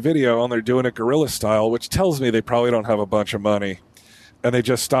to make a video, and they're doing it guerrilla style, which tells me they probably don't have a bunch of money. And they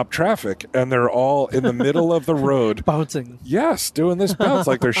just stop traffic, and they're all in the middle of the road. Bouncing. Yes, doing this bounce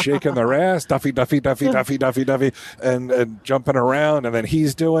like they're shaking their ass, Duffy, Duffy, Duffy, Duffy, Duffy, Duffy, and jumping around, and then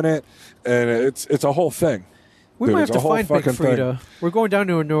he's doing it, and it's a whole thing. We Dude, might it's have a to whole find Big fucking thing. Frida. We're going down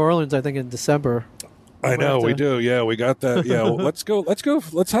to New Orleans, I think, in December. I might know have we to- do. Yeah, we got that. Yeah, well, let's go.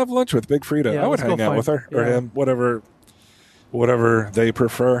 Let's have lunch with Big Frida. Yeah, I would let's go hang out find- with her or yeah. him, whatever they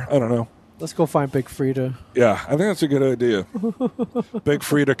prefer. I don't know. Let's go find Big Frida. Yeah, I think that's a good idea. Big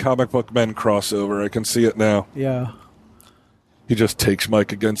Frida comic book men crossover. I can see it now. Yeah. He just takes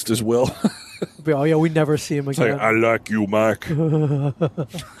Mike against his will. Oh, yeah, we never see him It's like, again. I like you, Mike.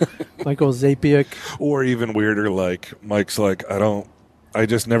 Michael Zapiak. Or even weirder, like, Mike's like, I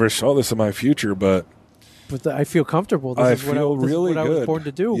just never saw this in my future, but but I feel comfortable. I This is feel what really I good. was born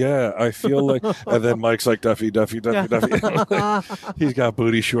to do. Yeah, I feel like. And then Mike's like Duffy. He's got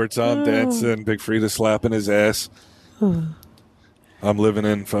booty shorts on, dancing. Big Frida slapping his ass. I'm living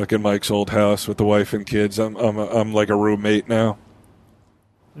in fucking Mike's old house with the wife and kids. I'm like a roommate now.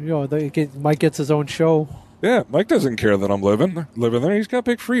 Mike gets his own show. Yeah, Mike doesn't care that I'm living there. He's got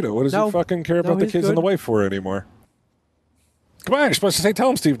Big Frida. What does he fucking care about the he's kids and the good. wife for anymore? Come on, you're supposed to say, tell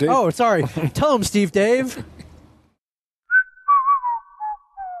him, Steve Dave. Oh, sorry. Tell him, Steve Dave.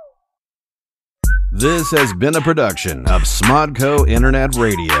 This has been a production of Smodco Internet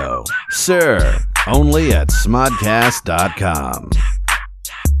Radio. Sir, only at smodcast.com.